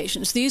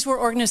associations. These were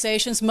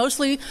organizations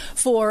mostly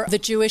for the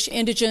Jewish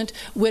indigent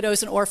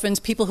widows and orphans,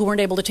 people who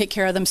weren't able to take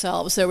care of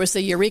themselves. There was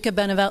the Eureka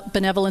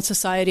Benevolent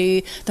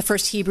Society, the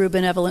First Hebrew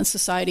Benevolent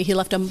Society. He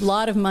left a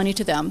lot of money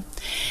to them.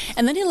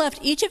 And then he left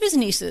each of his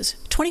nieces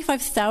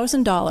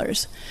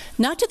 $25,000,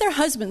 not to their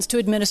husbands to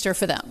administer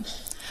for them,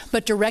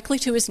 but directly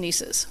to his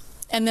nieces,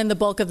 and then the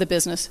bulk of the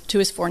business to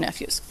his 4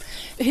 nephews.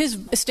 His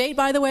estate,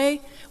 by the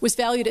way, was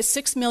valued at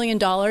 $6 million,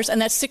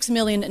 and that's $6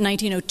 million in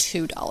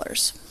 1902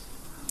 dollars.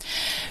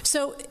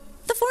 So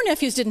the 4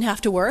 nephews didn't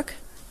have to work.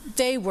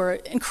 They were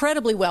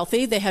incredibly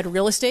wealthy. They had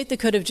real estate. They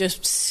could have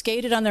just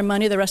skated on their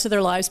money the rest of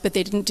their lives, but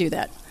they didn't do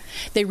that.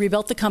 They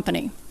rebuilt the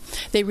company.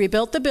 They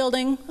rebuilt the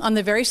building on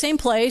the very same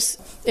place.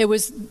 It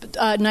was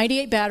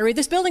 98 Battery.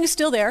 This building is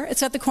still there.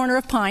 It's at the corner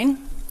of Pine.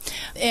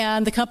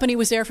 And the company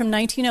was there from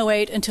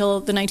 1908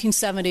 until the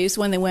 1970s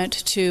when they went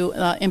to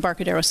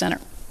Embarcadero Center.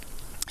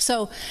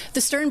 So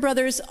the Stern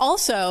brothers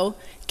also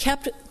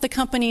kept the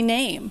company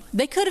name.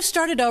 They could have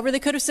started over. They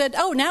could have said,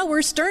 oh, now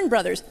we're Stern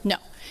Brothers. No,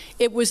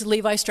 it was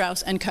Levi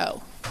Strauss &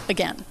 Co.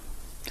 again.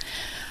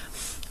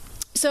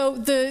 So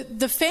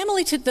the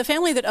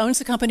family that owns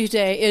the company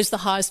today is the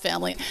Haas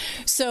family.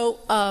 So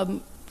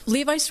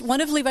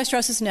one of Levi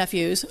Strauss's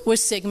nephews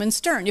was Sigmund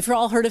Stern. You've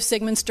all heard of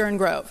Sigmund Stern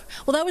Grove.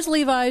 Well, that was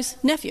Levi's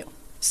nephew,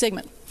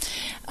 Sigmund.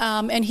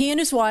 And he and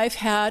his wife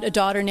had a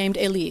daughter named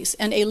Elise.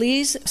 And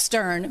Elise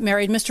Stern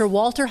married Mr.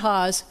 Walter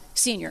Haas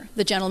Sr.,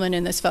 the gentleman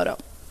in this photo.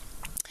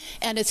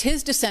 And it's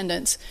his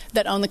descendants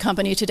that own the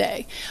company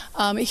today.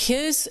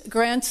 His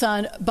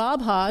grandson,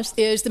 Bob Haas,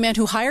 is the man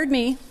who hired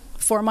me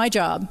for my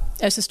job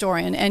as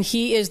historian, and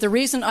he is the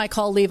reason I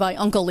call Levi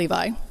Uncle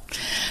Levi,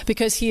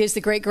 because he is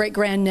the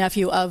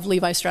great-great-grandnephew of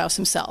Levi Strauss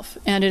himself.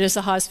 And it is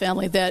the Haas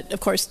family that,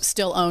 of course,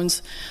 still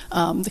owns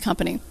the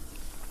company.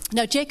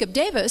 Now, Jacob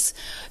Davis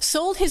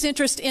sold his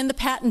interest in the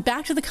patent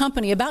back to the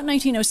company about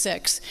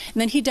 1906,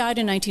 and then he died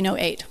in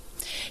 1908.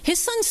 His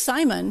son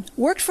Simon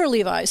worked for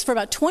Levi's for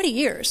about 20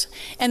 years,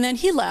 and then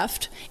he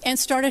left and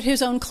started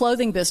his own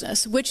clothing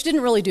business, which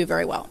didn't really do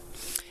very well.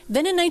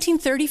 Then in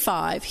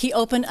 1935, he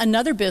opened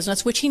another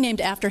business, which he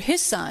named after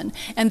his son,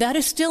 and that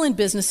is still in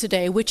business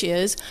today, which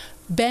is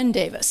Ben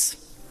Davis,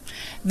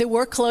 the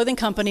work clothing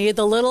company, with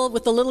the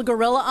little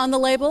gorilla on the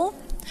label.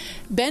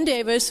 Ben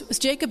Davis was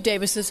Jacob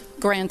Davis's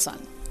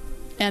grandson,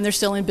 and they're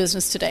still in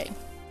business today.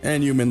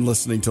 And you've been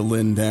listening to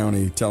Lynn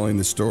Downey telling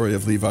the story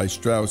of Levi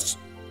Strauss.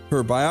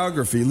 Her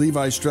biography,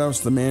 Levi Strauss,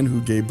 The Man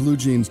Who Gave Blue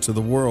Jeans to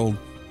the World,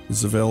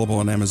 is available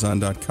on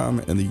Amazon.com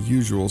and the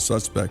usual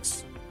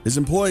suspects. His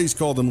employees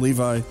called him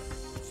Levi,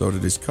 so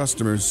did his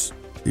customers.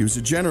 He was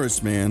a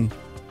generous man,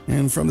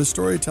 and from the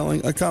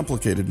storytelling, a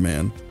complicated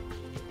man,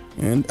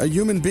 and a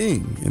human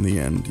being in the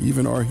end.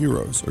 Even our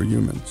heroes are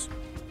humans.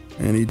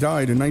 And he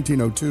died in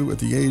 1902 at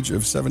the age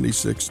of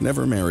 76,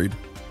 never married,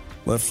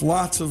 left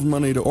lots of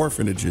money to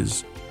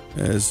orphanages,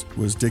 as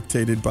was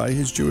dictated by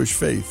his Jewish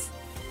faith.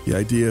 The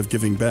idea of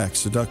giving back,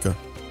 tzedakah,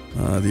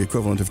 the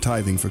equivalent of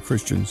tithing for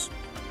Christians.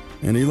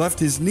 And he left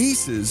his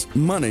nieces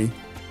money,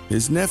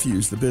 his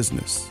nephews the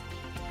business.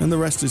 And the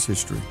rest is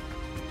history.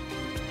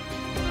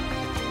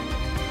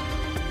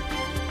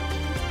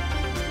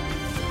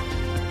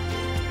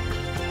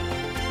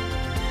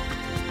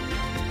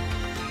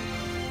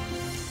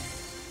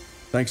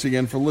 Thanks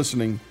again for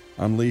listening.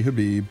 I'm Lee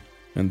Habib,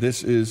 and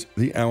this is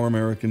the Our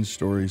American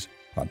Stories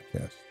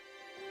podcast.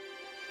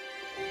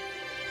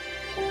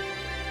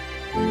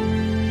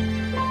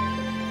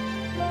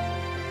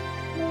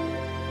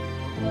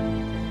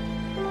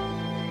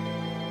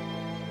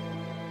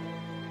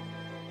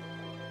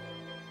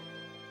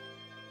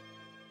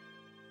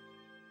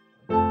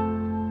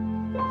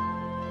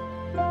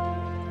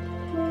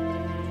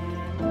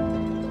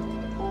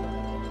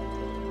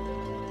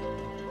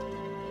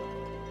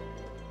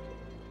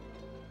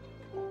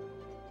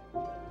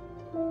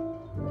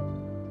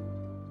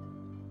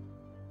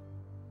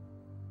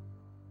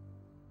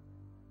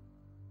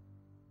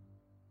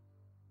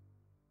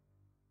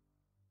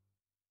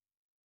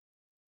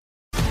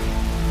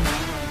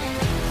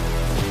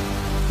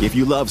 If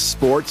you love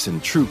sports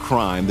and true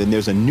crime, then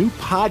there's a new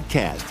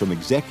podcast from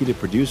executive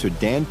producer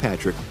Dan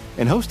Patrick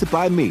and hosted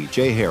by me,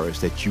 Jay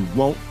Harris, that you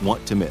won't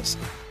want to miss.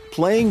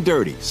 Playing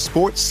Dirty: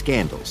 Sports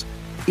Scandals.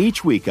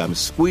 Each week, I'm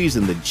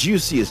squeezing the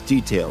juiciest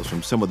details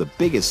from some of the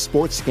biggest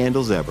sports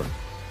scandals ever.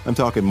 I'm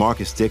talking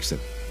Marcus Dixon,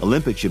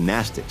 Olympic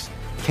gymnastics,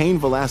 Cain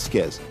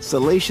Velasquez,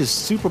 salacious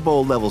Super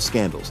Bowl-level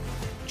scandals.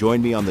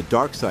 Join me on the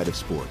dark side of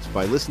sports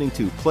by listening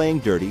to Playing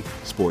Dirty: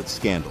 Sports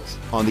Scandals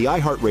on the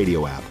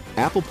iHeartRadio app,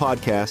 Apple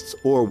Podcasts,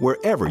 or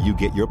wherever you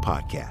get your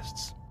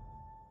podcasts.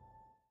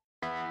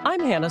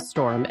 I'm Hannah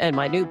Storm, and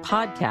my new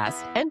podcast,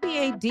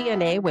 NBA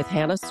DNA with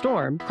Hannah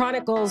Storm,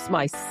 chronicles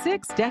my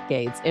 6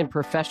 decades in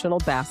professional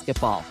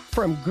basketball.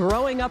 From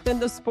growing up in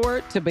the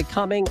sport to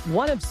becoming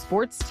one of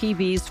sports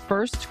TV's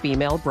first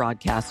female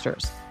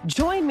broadcasters.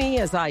 Join me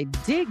as I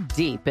dig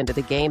deep into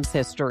the game's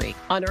history,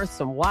 unearth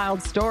some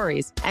wild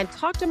stories, and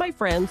talk to my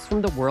friends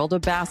from the world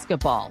of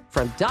basketball,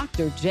 from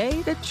Dr.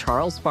 J to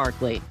Charles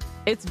Barkley.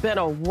 It's been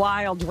a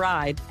wild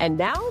ride, and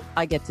now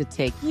I get to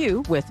take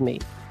you with me.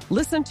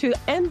 Listen to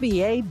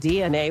NBA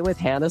DNA with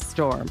Hannah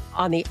Storm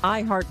on the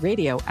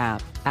iHeartRadio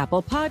app,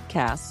 Apple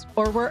Podcasts,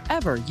 or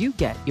wherever you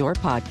get your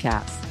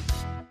podcasts.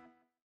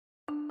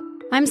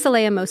 I'm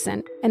Saleha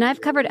Mohsin, and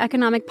I've covered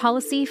economic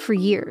policy for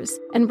years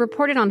and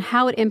reported on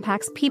how it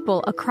impacts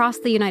people across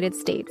the United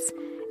States.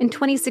 In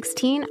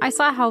 2016, I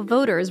saw how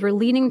voters were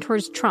leaning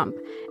towards Trump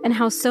and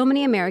how so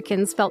many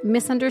Americans felt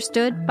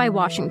misunderstood by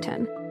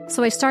Washington.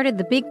 So I started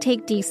The Big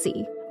Take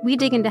DC. We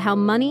dig into how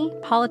money,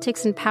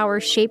 politics, and power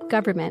shape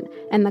government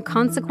and the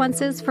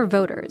consequences for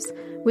voters.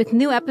 With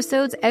new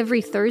episodes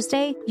every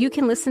Thursday, you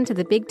can listen to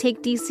The Big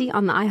Take DC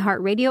on the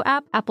iHeartRadio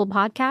app, Apple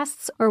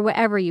Podcasts, or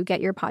wherever you get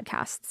your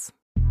podcasts.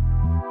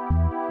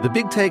 The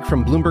Big Take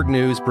from Bloomberg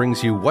News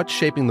brings you what's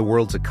shaping the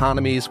world's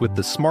economies with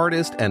the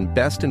smartest and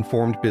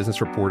best-informed business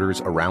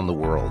reporters around the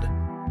world.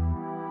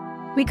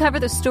 We cover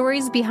the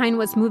stories behind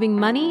what's moving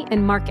money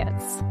and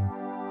markets,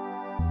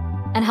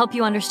 and help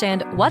you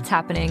understand what's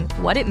happening,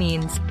 what it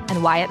means,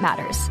 and why it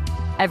matters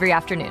every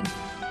afternoon.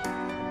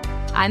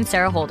 I'm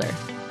Sarah Holder.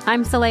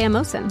 I'm Saleha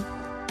Mohsin.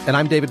 And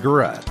I'm David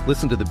Gura.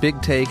 Listen to The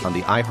Big Take on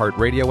the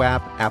iHeartRadio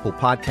app, Apple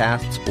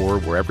Podcasts, or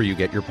wherever you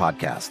get your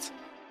podcasts.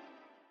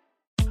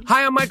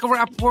 Hi, I'm Michael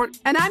Rappaport.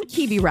 And I'm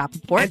Kibi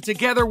Rappaport. And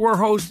together we're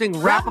hosting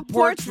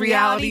Rappaport's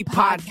Reality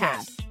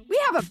Podcast. We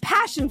have a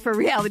passion for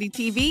reality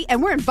TV,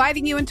 and we're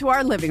inviting you into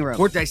our living room.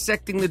 We're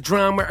dissecting the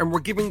drama, and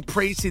we're giving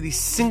praise to the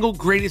single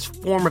greatest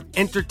form of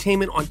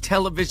entertainment on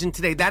television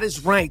today. That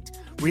is right.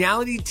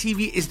 Reality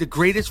TV is the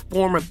greatest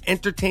form of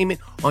entertainment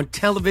on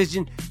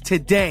television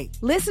today.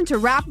 Listen to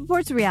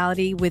Rappaport's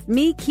Reality with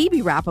me,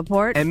 Kibi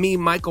Rappaport. And me,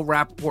 Michael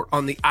Rappaport,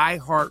 on the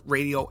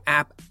iHeartRadio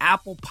app,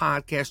 Apple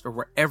Podcast, or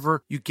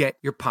wherever you get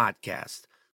your podcast.